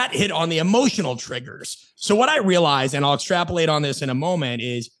that hit on the emotional triggers. So what I realized, and I'll extrapolate on this in a moment,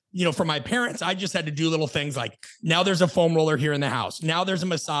 is for my parents, I just had to do little things like now there's a foam roller here in the house. Now there's a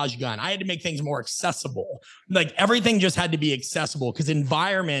massage gun. I had to make things more accessible. Like everything just had to be accessible because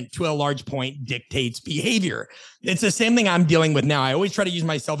environment to a large point dictates behavior. It's the same thing I'm dealing with now. I always try to use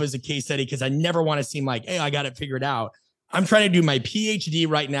myself as a case study because I never want to seem like, hey, I got it figured out. I'm trying to do my PhD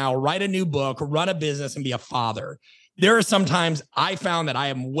right now, write a new book, run a business, and be a father. There are some times I found that I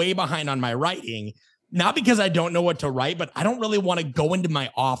am way behind on my writing. Not because I don't know what to write, but I don't really want to go into my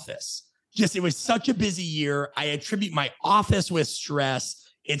office. It was such a busy year. I attribute my office with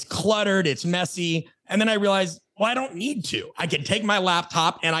stress. It's cluttered. It's messy. And then I realized, well, I don't need to. I can take my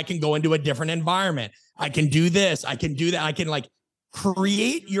laptop and I can go into a different environment. I can do this. I can do that. I can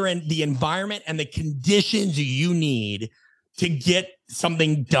create the environment and the conditions you need to get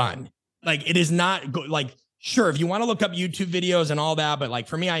something done. It is not sure, if you want to look up YouTube videos and all that, but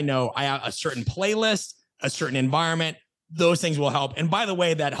for me, I know I have a certain playlist, a certain environment, those things will help. And by the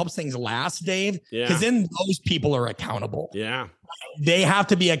way, that helps things last, Dave, because then those people are accountable. Yeah. They have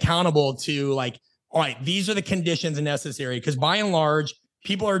to be accountable to all right, these are the conditions necessary. Because by and large,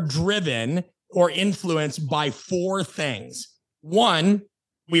 people are driven or influenced by four things. One,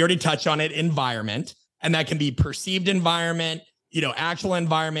 we already touched on it, environment, and that can be perceived environment, actual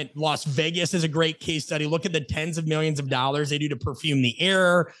environment. Las Vegas is a great case study. Look at the tens of millions of dollars they do to perfume the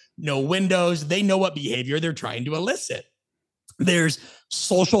air, no windows. They know what behavior they're trying to elicit. There's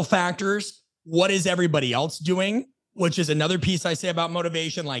social factors. What is everybody else doing? Which is another piece I say about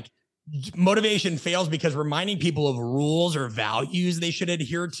motivation. Motivation fails because reminding people of rules or values they should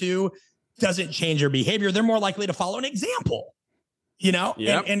adhere to doesn't change their behavior. They're more likely to follow an example, Yep.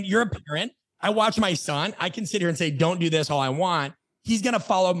 And you're a parent. I watch my son. I can sit here and say, don't do this all I want. He's going to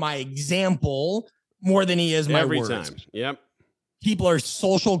follow my example more than he is my words. Every time. Yep. People are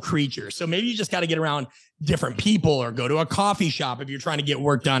social creatures. So maybe you just got to get around different people or go to a coffee shop if you're trying to get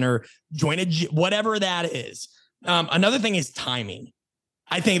work done or join whatever that is. Another thing is timing.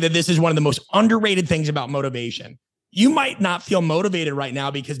 I think that this is one of the most underrated things about motivation. You might not feel motivated right now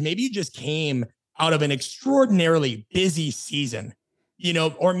because maybe you just came out of an extraordinarily busy season,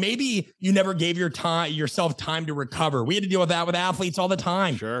 or maybe you never gave yourself time to recover. We had to deal with that with athletes all the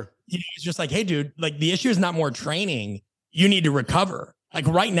time. Sure. It's just like, hey, dude, like the issue is not more training. You need to recover. Like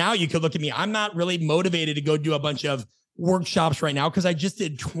right now, you could look at me. I'm not really motivated to go do a bunch of workshops right now because I just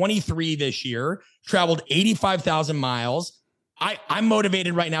did 23 this year, traveled 85,000 miles. I'm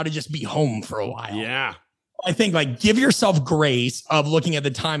motivated right now to just be home for a while. Yeah. I think like give yourself grace of looking at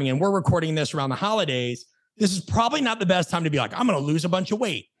the timing. And we're recording this around the holidays. This is probably not the best time to be like, I'm going to lose a bunch of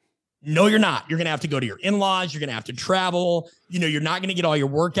weight. No, you're not. You're going to have to go to your in-laws. You're going to have to travel. You're not going to get all your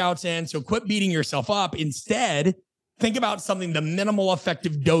workouts in. So quit beating yourself up. Instead, think about something, the minimal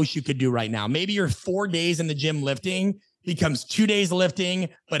effective dose you could do right now. Maybe your 4 days in the gym lifting becomes 2 days lifting,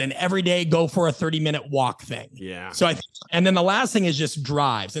 but an everyday go for a 30-minute walk thing. Yeah. So and then the last thing is just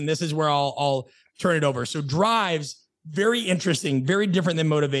drives. And this is where I'll turn it over. So drives, very interesting, very different than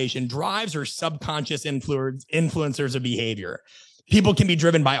motivation. Drives are subconscious influencers of behavior. People can be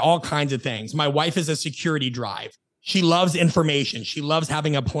driven by all kinds of things. My wife is a security drive. She loves information. She loves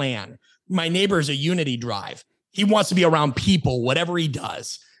having a plan. My neighbor is a unity drive. He wants to be around people, whatever he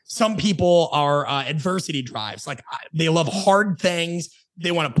does. Some people are adversity drives. Like they love hard things.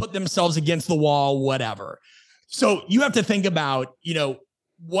 They want to put themselves against the wall, whatever. So you have to think about,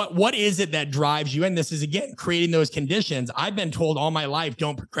 what is it that drives you? And this is, again, creating those conditions. I've been told all my life,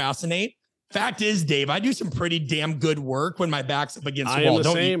 don't procrastinate. Fact is, Dave, I do some pretty damn good work when my back's up against the wall.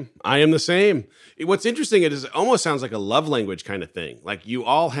 I am the same. What's interesting is it almost sounds like a love language kind of thing. Like you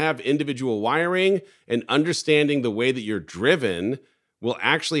all have individual wiring, and understanding the way that you're driven will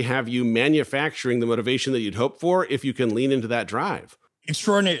actually have you manufacturing the motivation that you'd hope for if you can lean into that drive.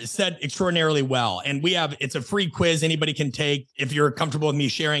 Extraordinarily well. And it's a free quiz anybody can take. If you're comfortable with me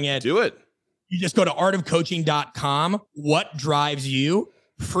sharing it, do it. You just go to artofcoaching.com. What drives you?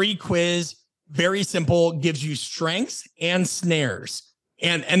 Free quiz, very simple, gives you strengths and snares.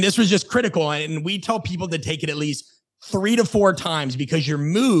 And this was just critical. And we tell people to take it at least 3 to 4 times because your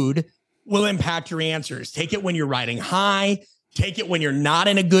mood will impact your answers. Take it when you're riding high. Take it when you're not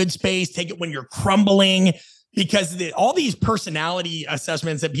in a good space. Take it when you're crumbling. Because all these personality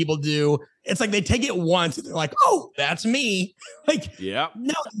assessments that people do, it's like they take it once and they're like, oh, that's me. Like, yeah,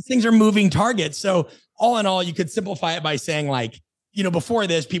 no, these things are moving targets. So all in all, you could simplify it by saying like, before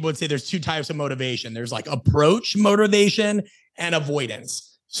this, people would say there's 2 types of motivation. There's like approach motivation and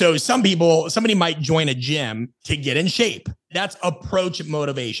avoidance. So somebody might join a gym to get in shape. That's approach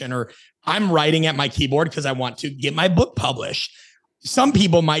motivation. Or I'm writing at my keyboard because I want to get my book published. Some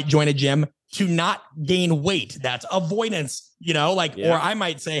people might join a gym to not gain weight. That's avoidance, or I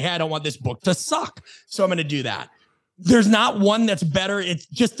might say, hey, I don't want this book to suck. So I'm going to do that. There's not one that's better. It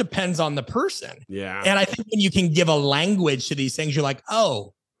just depends on the person. Yeah. And I think when you can give a language to these things, you're like,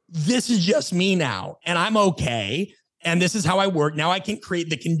 oh, this is just me now. And I'm okay. And this is how I work. Now I can create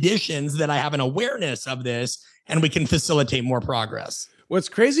the conditions that I have an awareness of this, and we can facilitate more progress. What's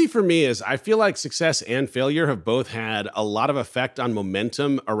crazy for me is I feel like success and failure have both had a lot of effect on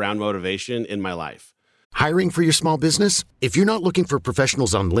momentum around motivation in my life. Hiring for your small business? If you're not looking for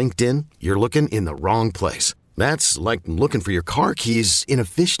professionals on LinkedIn, you're looking in the wrong place. That's like looking for your car keys in a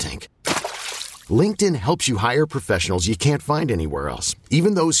fish tank. LinkedIn helps you hire professionals you can't find anywhere else,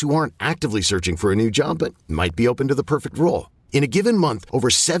 even those who aren't actively searching for a new job but might be open to the perfect role. In a given month, over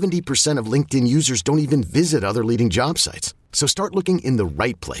 70% of LinkedIn users don't even visit other leading job sites. So start looking in the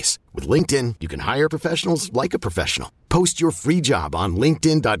right place. With LinkedIn, you can hire professionals like a professional. Post your free job on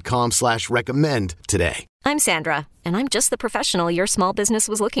linkedin.com/recommend today. I'm Sandra, and I'm just the professional your small business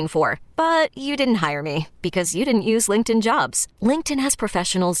was looking for. But you didn't hire me because you didn't use LinkedIn Jobs. LinkedIn has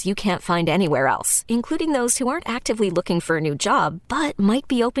professionals you can't find anywhere else, including those who aren't actively looking for a new job, but might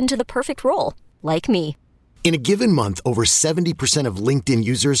be open to the perfect role, like me. In a given month, over 70% of LinkedIn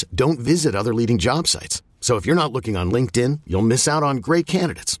users don't visit other leading job sites. So if you're not looking on LinkedIn, you'll miss out on great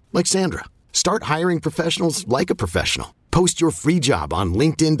candidates like Sandra. Start hiring professionals like a professional. Post your free job on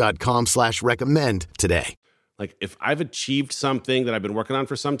linkedin.com/recommend today. Like if I've achieved something that I've been working on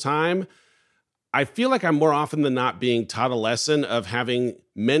for some time, I feel like I'm more often than not being taught a lesson of having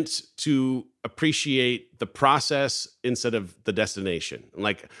meant to appreciate the process instead of the destination.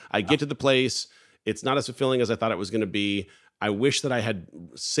 Like I get to the place, it's not as fulfilling as I thought it was going to be. I wish that I had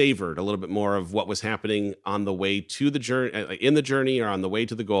savored a little bit more of what was happening on the way to the journey, in the journey, or on the way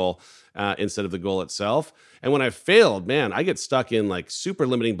to the goal, instead of the goal itself. And when I failed, man, I get stuck in like super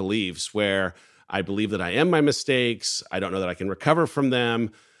limiting beliefs where I believe that I am my mistakes. I don't know that I can recover from them.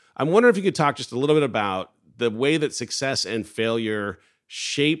 I'm wondering if you could talk just a little bit about the way that success and failure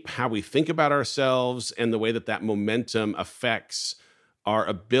shape how we think about ourselves and the way that that momentum affects our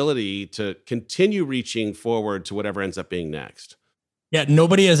ability to continue reaching forward to whatever ends up being next. Yeah,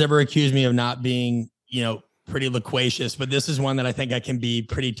 nobody has ever accused me of not being, pretty loquacious, but this is one that I think I can be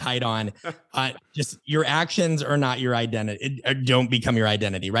pretty tight on. Just your actions are not your identity. Don't become your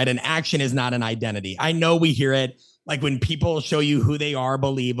identity, right? An action is not an identity. I know we hear it like when people show you who they are,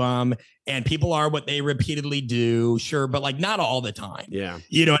 believe them, and people are what they repeatedly do. Sure, but like not all the time. Yeah.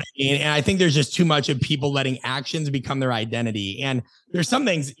 You know what I mean? And I think there's just too much of people letting actions become their identity. And there's some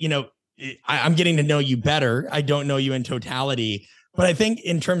things, I'm getting to know you better. I don't know you in totality. But I think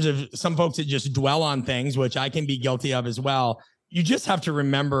in terms of some folks that just dwell on things, which I can be guilty of as well, you just have to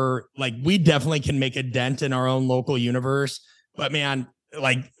remember, like, we definitely can make a dent in our own local universe. But man,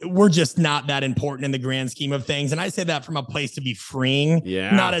 like, we're just not that important in the grand scheme of things. And I say that from a place to be freeing,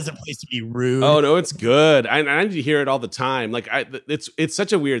 not as a place to be rude. Oh, no, it's good. I need to hear it all the time. Like, it's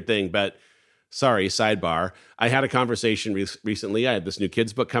such a weird thing, but sorry, sidebar. I had a conversation recently. I had this new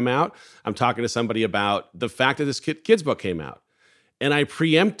kids book come out. I'm talking to somebody about the fact that this kids book came out. And I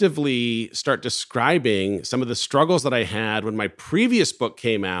preemptively start describing some of the struggles that I had when my previous book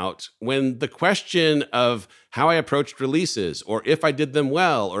came out, when the question of how I approached releases or if I did them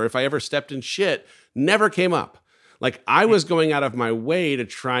well or if I ever stepped in shit never came up. Like, I was going out of my way to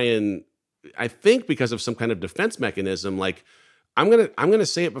try and, I think because of some kind of defense mechanism, like, I'm gonna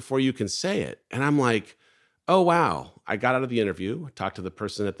say it before you can say it. And I'm like, oh, wow. I got out of the interview, talked to the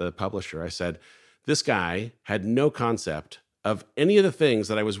person at the publisher. I said, this guy had no concept of any of the things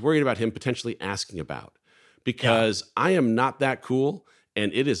that I was worried about him potentially asking about, because I am not that cool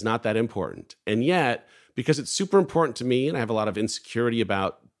and it is not that important. And yet, because it's super important to me and I have a lot of insecurity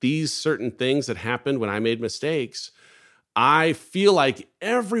about these certain things that happened when I made mistakes, I feel like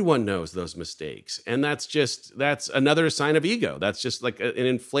everyone knows those mistakes. And that's another sign of ego. That's just like an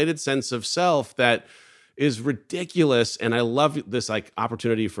inflated sense of self that is ridiculous. And I love this like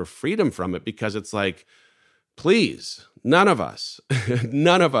opportunity for freedom from it, because it's like, please, none of us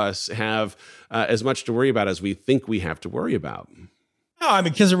have as much to worry about as we think we have to worry about. No, I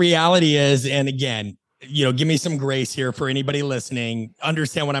mean, because the reality is, and again, give me some grace here for anybody listening,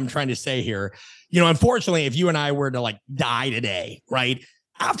 understand what I'm trying to say here. Unfortunately, if you and I were to like die today, right?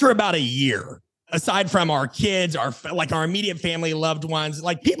 After about a year, aside from our kids, our immediate family, loved ones,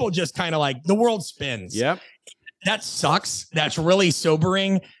 like people just kind of like the world spins. Yep. That sucks. That's really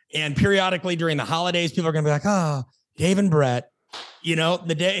sobering. And periodically during the holidays, people are going to be like, oh, Dave and Brett,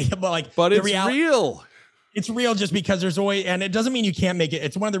 the day, but it's real. It's real just because there's always, and it doesn't mean you can't make it.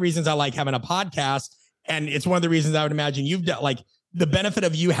 It's one of the reasons I like having a podcast. And it's one of the reasons I would imagine you've done, like, the benefit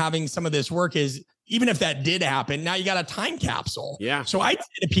of you having some of this work is, even if that did happen, now you got a time capsule. Yeah. So I say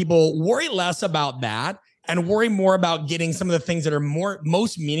to people, worry less about that and worry more about getting some of the things that are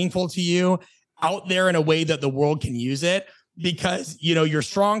most meaningful to you out there in a way that the world can use it. Because, you're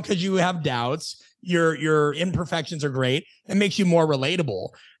strong because you have doubts. Your imperfections are great. It makes you more relatable.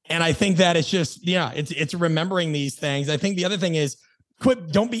 And I think that it's just, it's remembering these things. I think the other thing is,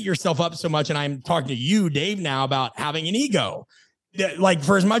 don't beat yourself up so much. And I'm talking to you, Dave, now about having an ego. Like,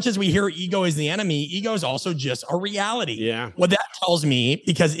 for as much as we hear ego is the enemy, ego is also just a reality. Yeah. What that tells me,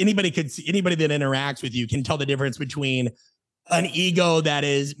 because anybody that interacts with you can tell the difference between an ego that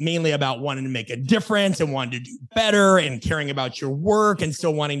is mainly about wanting to make a difference and wanting to do better and caring about your work and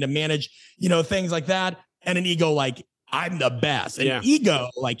still wanting to manage, things like that. And an ego like, I'm the best. An ego,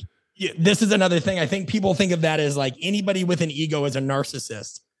 like, this is another thing. I think people think of that as like anybody with an ego is a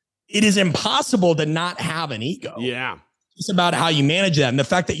narcissist. It is impossible to not have an ego. Yeah. It's about how you manage that. And the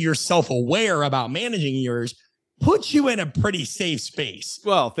fact that you're self-aware about managing yours puts you in a pretty safe space.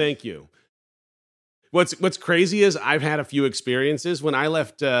 Well, thank you. What's crazy is I've had a few experiences. When I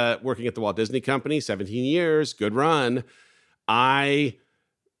left working at the Walt Disney Company, 17 years, good run, I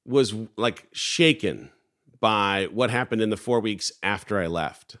was like shaken by what happened in the 4 weeks after I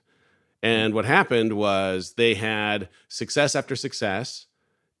left. And what happened was they had success after success,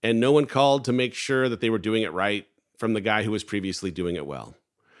 and no one called to make sure that they were doing it right from the guy who was previously doing it well.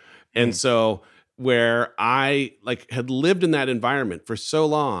 And so where I had lived in that environment for so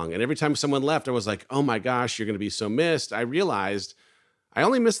long, and every time someone left, I was like, oh my gosh, you're going to be so missed. I realized I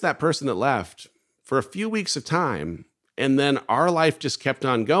only missed that person that left for a few weeks of time. And then our life just kept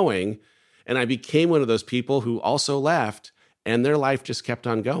on going. And I became one of those people who also left, and their life just kept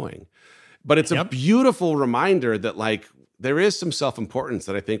on going. But it's a beautiful reminder that there is some self-importance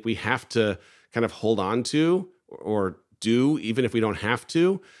that I think we have to kind of hold on to or do, even if we don't have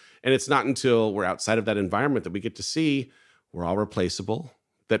to. And it's not until we're outside of that environment that we get to see we're all replaceable,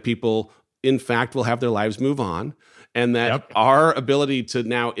 that people, in fact, will have their lives move on. And that our ability to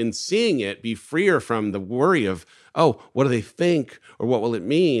now, in seeing it, be freer from the worry of, oh, what do they think? Or what will it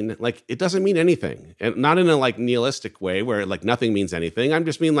mean? Like, it doesn't mean anything. And not in a like nihilistic way where like nothing means anything. I'm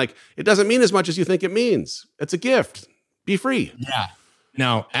just mean like, it doesn't mean as much as you think it means. It's a gift. Be free. Yeah.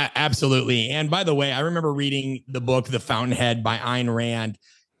 No, absolutely. And by the way, I remember reading the book, The Fountainhead by Ayn Rand.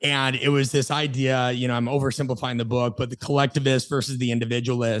 And it was this idea, you know, I'm oversimplifying the book, but the collectivist versus the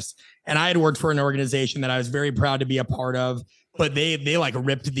individualist. And I had worked for an organization that I was very proud to be a part of, but they like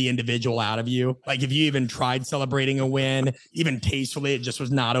ripped the individual out of you. Like if you even tried celebrating a win, even tastefully, it just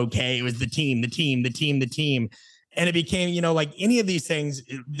was not okay. It was the team. And it became, you know, like any of these things,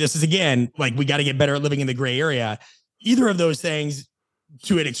 this is again, like we got to get better at living in the gray area. Either of those things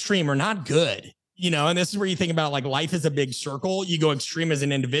to an extreme are not good. You know, and this is where you think about like life is a big circle. You go extreme as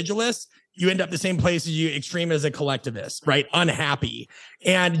an individualist, you end up the same place as you extreme as a collectivist, right? Unhappy.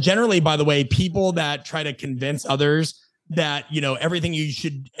 And generally, by the way, people that try to convince others that, you know, everything you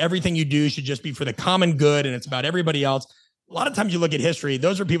do should just be for the common good and it's about everybody else. A lot of times you look at history,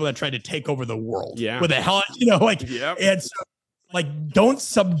 those are people that tried to take over the world. Yeah. With the hell, you know, like, and so like, don't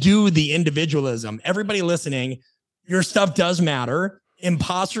subdue the individualism. Everybody listening, your stuff does matter.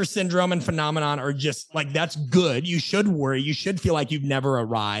 Imposter syndrome and phenomenon are just like, that's good. You should worry. You should feel like you've never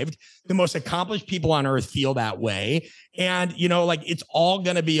arrived. The most accomplished people on earth feel that way. And, you know, like it's all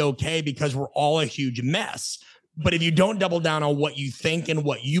going to be okay because we're all a huge mess. But if you don't double down on what you think and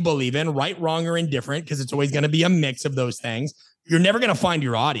what you believe in, right, wrong, or indifferent, because it's always going to be a mix of those things, you're never going to find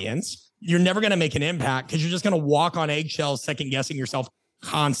your audience. You're never going to make an impact because you're just going to walk on eggshells, second guessing yourself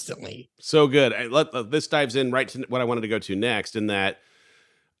constantly. So good. This dives in right to what I wanted to go to next, in that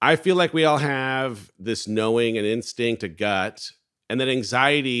I feel like we all have this knowing, an instinct, a gut, and that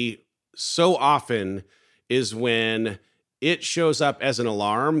anxiety so often is when it shows up as an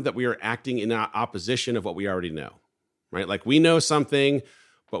alarm that we are acting in opposition of what we already know, right? Like we know something,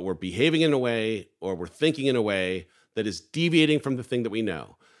 but we're behaving in a way or we're thinking in a way that is deviating from the thing that we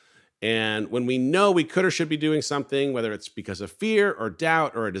know. And when we know we could or should be doing something, whether it's because of fear or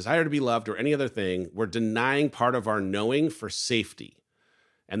doubt or a desire to be loved or any other thing, we're denying part of our knowing for safety.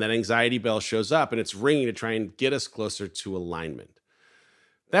 And that anxiety bell shows up and it's ringing to try and get us closer to alignment.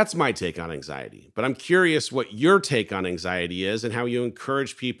 That's my take on anxiety. But I'm curious what your take on anxiety is and how you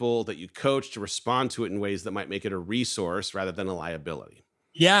encourage people that you coach to respond to it in ways that might make it a resource rather than a liability.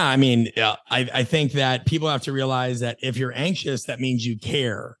 Yeah, I mean, I think that people have to realize that if you're anxious, that means you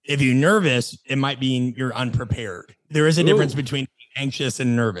care. If you're nervous, it might mean you're unprepared. There is a difference between anxious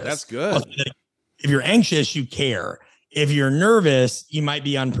and nervous. That's good. If you're anxious, you care. If you're nervous, you might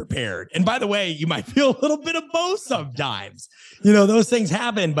be unprepared. And by the way, you might feel a little bit of both sometimes. You know, those things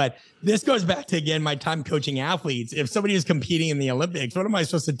happen. But this goes back to, again, my time coaching athletes. If somebody is competing in the Olympics, what am I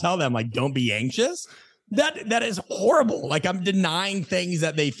supposed to tell them? Like, don't be anxious? That is horrible. Like, I'm denying things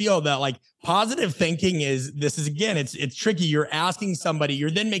that they feel. That like positive thinking is, this is, again, it's tricky. You're asking somebody,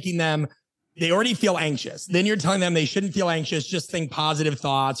 you're then making them, they already feel anxious. Then you're telling them they shouldn't feel anxious, just think positive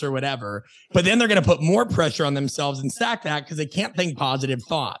thoughts or whatever. But then they're going to put more pressure on themselves and stack that because they can't think positive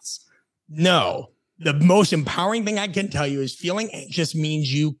thoughts. No, the most empowering thing I can tell you is feeling anxious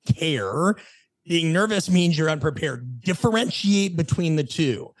means you care. Being nervous means you're unprepared. Differentiate between the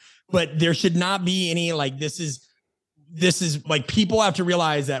two. But there should not be any like, this is like, people have to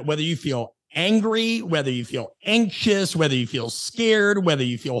realize that whether you feel angry, whether you feel anxious, whether you feel scared, whether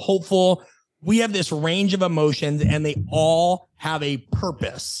you feel hopeful, we have this range of emotions and they all have a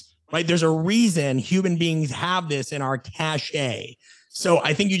purpose, right? There's a reason human beings have this in our cachet. So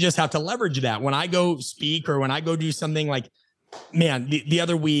I think you just have to leverage that. When I go speak or when I go do something like, man, the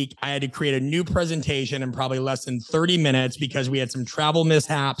other week I had to create a new presentation in probably less than 30 minutes because we had some travel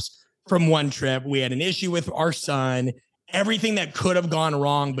mishaps from one trip. We had an issue with our son. Everything that could have gone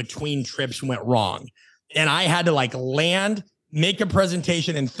wrong between trips went wrong. And I had to like land, make a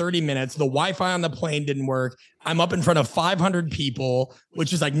presentation in 30 minutes. The Wi-Fi on the plane didn't work. I'm up in front of 500 people,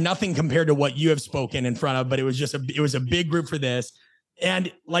 which is like nothing compared to what you have spoken in front of, but it was just it was a big group for this.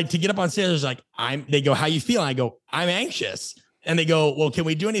 And like to get up on stage, I was like, they go, how you feeling? I go, I'm anxious. And they go, well, can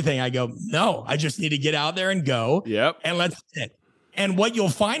we do anything? I go, no, I just need to get out there and go. Yep. And let's sit. And what you'll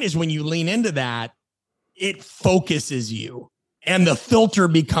find is when you lean into that, it focuses you. And the filter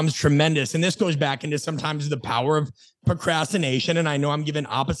becomes tremendous. And this goes back into sometimes the power of procrastination. And I know I'm giving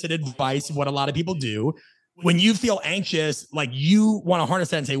opposite advice of what a lot of people do. When you feel anxious, like you want to harness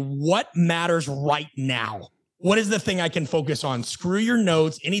that and say, what matters right now? What is the thing I can focus on? Screw your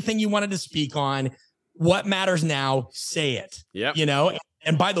notes, anything you wanted to speak on. What matters now? Say it. Yeah. You know,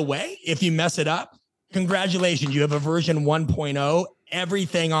 and by the way, if you mess it up, congratulations, you have a version 1.0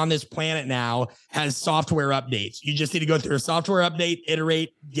 Everything on this planet now has software updates. You just need to go through a software update,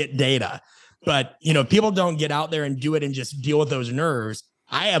 iterate, get data. But, people don't get out there and do it and just deal with those nerves.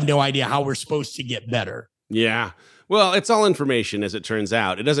 I have no idea how we're supposed to get better. Yeah. Well, it's all information, as it turns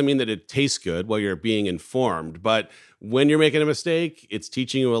out. It doesn't mean that it tastes good while you're being informed. But when you're making a mistake, it's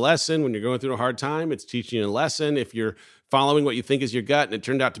teaching you a lesson. When you're going through a hard time, it's teaching you a lesson. If you're following what you think is your gut and it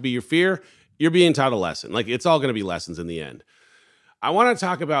turned out to be your fear, you're being taught a lesson. Like, it's all going to be lessons in the end. I want to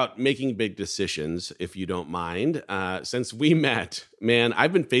talk about making big decisions, if you don't mind. Since we met, man,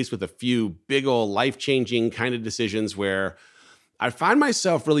 I've been faced with a few big old life-changing kind of decisions where I find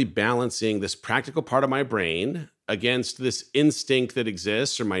myself really balancing this practical part of my brain against this instinct that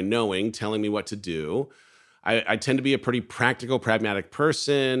exists, or my knowing telling me what to do. I tend to be a pretty practical, pragmatic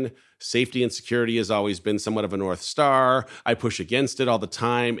person. Safety and security has always been somewhat of a North Star. I push against it all the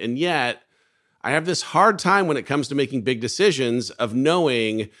time. And yet, I have this hard time when it comes to making big decisions of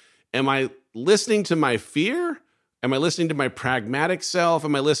knowing, am I listening to my fear? Am I listening to my pragmatic self?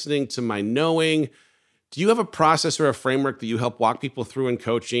 Am I listening to my knowing? Do you have a process or a framework that you help walk people through in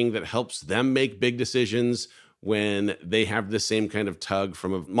coaching that helps them make big decisions when they have the same kind of tug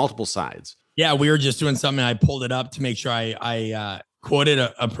from multiple sides? Yeah, we were just doing something. I pulled it up to make sure I quoted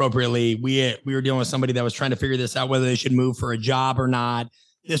appropriately. We were dealing with somebody that was trying to figure this out, whether they should move for a job or not.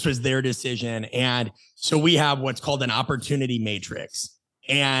 This was their decision. And so we have what's called an opportunity matrix.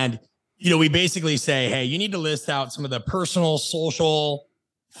 And, we basically say, hey, you need to list out some of the personal, social,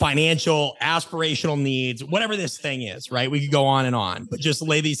 financial, aspirational needs, whatever this thing is, right? We could go on and on, but just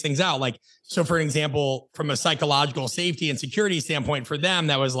lay these things out. Like, so for example, from a psychological safety and security standpoint for them,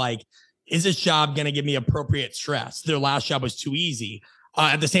 that was like, is this job going to give me appropriate stress? Their last job was too easy.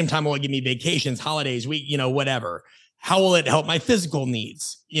 At the same time, will it give me vacations, holidays, whatever? How will it help my physical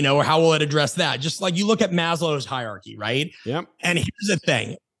needs? Or how will it address that? Just like you look at Maslow's hierarchy, right? Yep. And here's the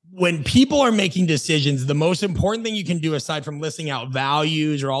thing. When people are making decisions, the most important thing you can do, aside from listing out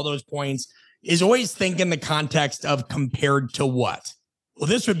values or all those points, is always think in the context of compared to what? Well,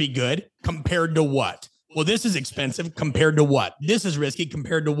 this would be good compared to what? Well, this is expensive compared to what? This is risky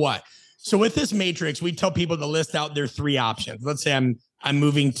compared to what? So with this matrix, we tell people to list out their three options. Let's say I'm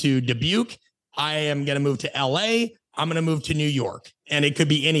moving to Dubuque. I am going to move to LA. I'm going to move to New York. And it could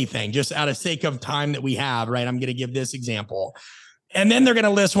be anything, just out of sake of time that we have, right? I'm going to give this example. And then they're going to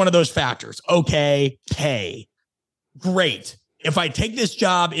list one of those factors. Okay, pay. Great. If I take this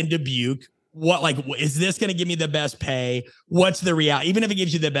job in Dubuque, is this going to give me the best pay? What's the reality? Even if it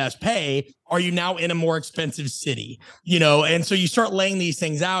gives you the best pay, are you now in a more expensive city? And so you start laying these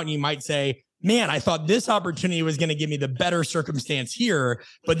things out and you might say, man, I thought this opportunity was going to give me the better circumstance here.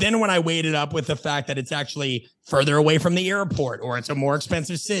 But then when I weighed it up with the fact that it's actually further away from the airport, or it's a more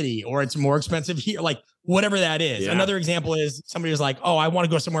expensive city, or it's more expensive here, like whatever that is. Yeah. Another example is somebody was like, oh, I want to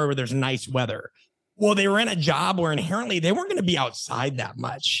go somewhere where there's nice weather. Well, they were in a job where inherently they weren't going to be outside that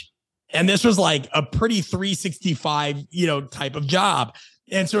much. And this was like a pretty 365, type of job.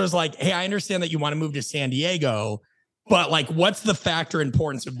 And so it was like, hey, I understand that you want to move to San Diego, but like, what's the factor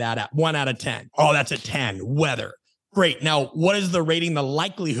importance of that at 1 out of 10? Oh, that's a 10. Weather. Great. Now, what is the rating, the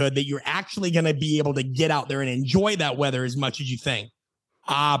likelihood that you're actually going to be able to get out there and enjoy that weather as much as you think?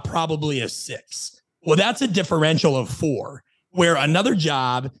 Probably a 6. Well, that's a differential of 4, where another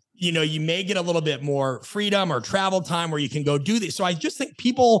job, you may get a little bit more freedom or travel time where you can go do this. So I just think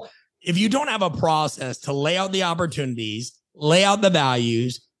people, if you don't have a process to lay out the opportunities, lay out the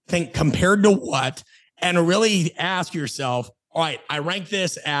values, think compared to what, and really ask yourself, all right, I rank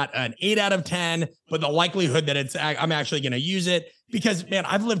this at an 8 out of 10, but the likelihood that I'm actually going to use it, because man,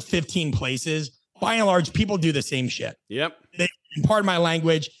 I've lived 15 places. By and large, people do the same shit. Yep. Pardon my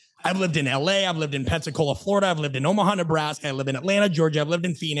language. I've lived in LA. I've lived in Pensacola, Florida. I've lived in Omaha, Nebraska. I live in Atlanta, Georgia. I've lived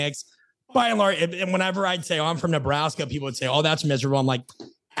in Phoenix. By and large, and whenever I'd say, oh, I'm from Nebraska, people would say, oh, that's miserable. I'm like,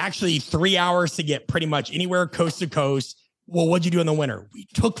 actually 3 hours to get pretty much anywhere coast to coast. Well, what'd you do in the winter? We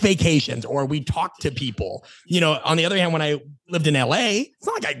took vacations or we talked to people. On the other hand, when I lived in LA, it's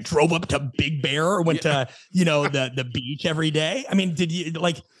not like I drove up to Big Bear or went to, the beach every day. I mean,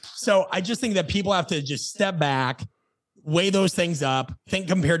 so I just think that people have to just step back, weigh those things up, think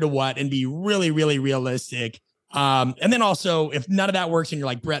compared to what, and be really, really realistic. And then also, if none of that works and you're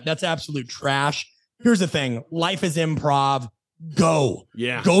like, Brett, that's absolute trash. Here's the thing. Life is improv. Go.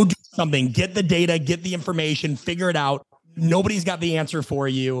 Yeah. Go do something. Get the data, get the information, figure it out. Nobody's got the answer for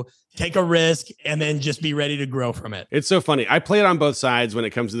you. Take a risk and then just be ready to grow from it. It's so funny. I play it on both sides when it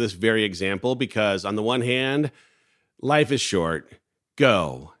comes to this very example, because on the one hand, life is short.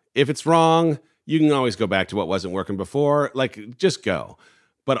 Go. If it's wrong, you can always go back to what wasn't working before. Like, just go.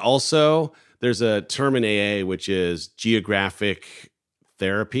 But also, there's a term in AA, which is geographic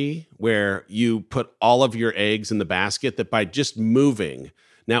therapy where you put all of your eggs in the basket, that by just moving,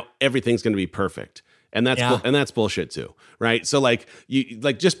 now everything's going to be perfect. And that's bullshit too, right? So like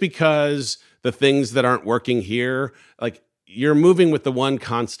just because the things that aren't working here, like you're moving with the one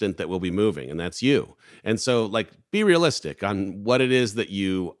constant that will be moving, and that's you. And so like be realistic on what it is that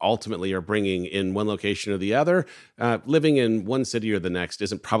you ultimately are bringing in one location or the other. Living in one city or the next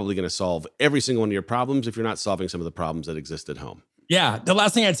isn't probably going to solve every single one of your problems if you're not solving some of the problems that exist at home. Yeah. The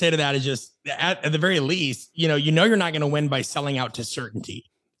last thing I'd say to that is just at the very least, you're not going to win by selling out to certainty.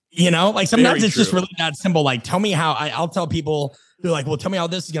 Like sometimes Very it's true. just really that simple. Like, tell me how. I'll tell people, they're like, well, tell me how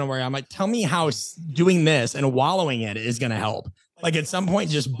this is going to work. I'm like, tell me how doing this and wallowing it is going to help. Like at some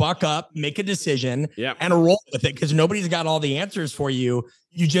point, just buck up, make a decision, and roll with it, because nobody's got all the answers for you.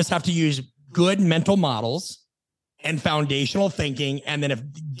 You just have to use good mental models and foundational thinking, and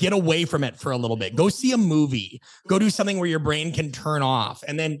then get away from it for a little bit. Go see a movie. Go do something where your brain can turn off,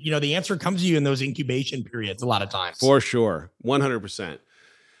 and then the answer comes to you in those incubation periods a lot of times. For sure, 100%.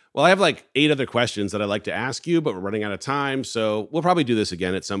 Well, I have like 8 other questions that I'd like to ask you, but we're running out of time, so we'll probably do this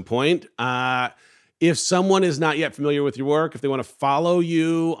again at some point. If someone is not yet familiar with your work, if they want to follow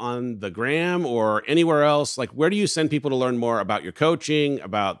you on the gram or anywhere else, like where do you send people to learn more about your coaching,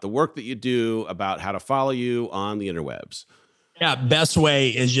 about the work that you do, about how to follow you on the interwebs? Yeah, best way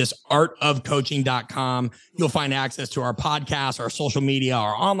is just artofcoaching.com. You'll find access to our podcast, our social media,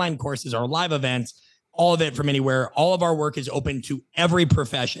 our online courses, our live events, all of it from anywhere. All of our work is open to every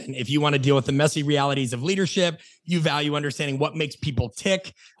profession. If you want to deal with the messy realities of leadership, you value understanding what makes people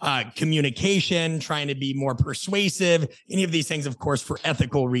tick, communication, trying to be more persuasive, any of these things, of course, for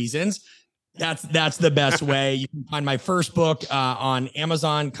ethical reasons. That's the best way. You can find my first book on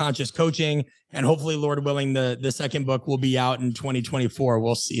Amazon, Conscious Coaching, and hopefully, Lord willing, the second book will be out in 2024.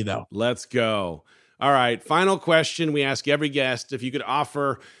 We'll see, though. Let's go. All right. Final question. We ask every guest if you could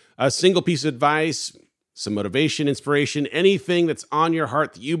offer a single piece of advice, some motivation, inspiration, anything that's on your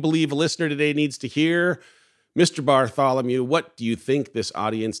heart that you believe a listener today needs to hear. Mr. Bartholomew, what do you think this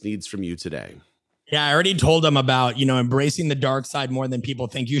audience needs from you today? Yeah, I already told them about, embracing the dark side more than people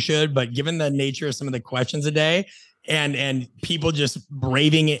think you should. But given the nature of some of the questions today and people just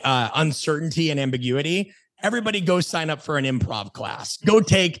braving uncertainty and ambiguity, everybody go sign up for an improv class. Go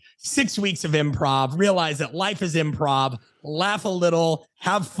take 6 weeks of improv, realize that life is improv, laugh a little,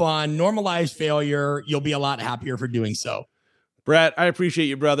 have fun, normalize failure. You'll be a lot happier for doing so. Brett, I appreciate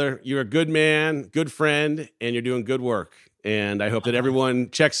you, brother. You're a good man, good friend, and you're doing good work. And I hope that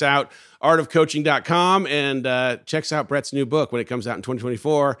everyone checks out artofcoaching.com and checks out Brett's new book when it comes out in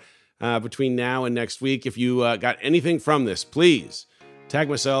 2024 between now and next week. If you got anything from this, please tag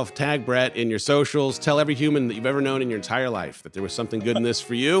myself, tag Brett in your socials. Tell every human that you've ever known in your entire life that there was something good in this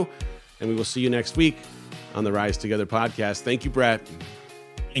for you. And we will see you next week on the Rise Together podcast. Thank you, Brett.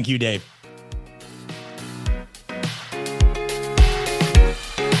 Thank you, Dave.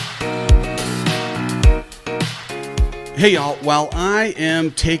 Hey, y'all. While I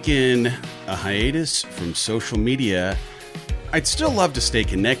am taking a hiatus from social media, I'd still love to stay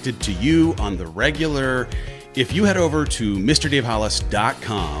connected to you on the regular. If you head over to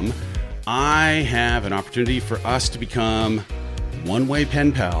MrDaveHollis.com, I have an opportunity for us to become one-way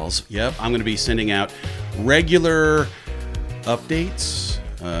pen pals. Yep, I'm going to be sending out regular updates,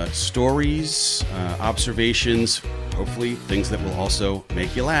 stories, observations, hopefully things that will also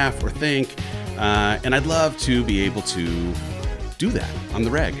make you laugh or think. And I'd love to be able to do that on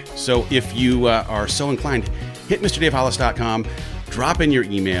the reg. So if you are so inclined, hit MrDaveHollis.com, drop in your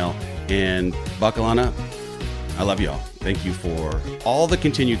email, and buckle on up. I love y'all. Thank you for all the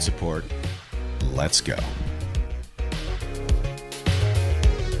continued support. Let's go.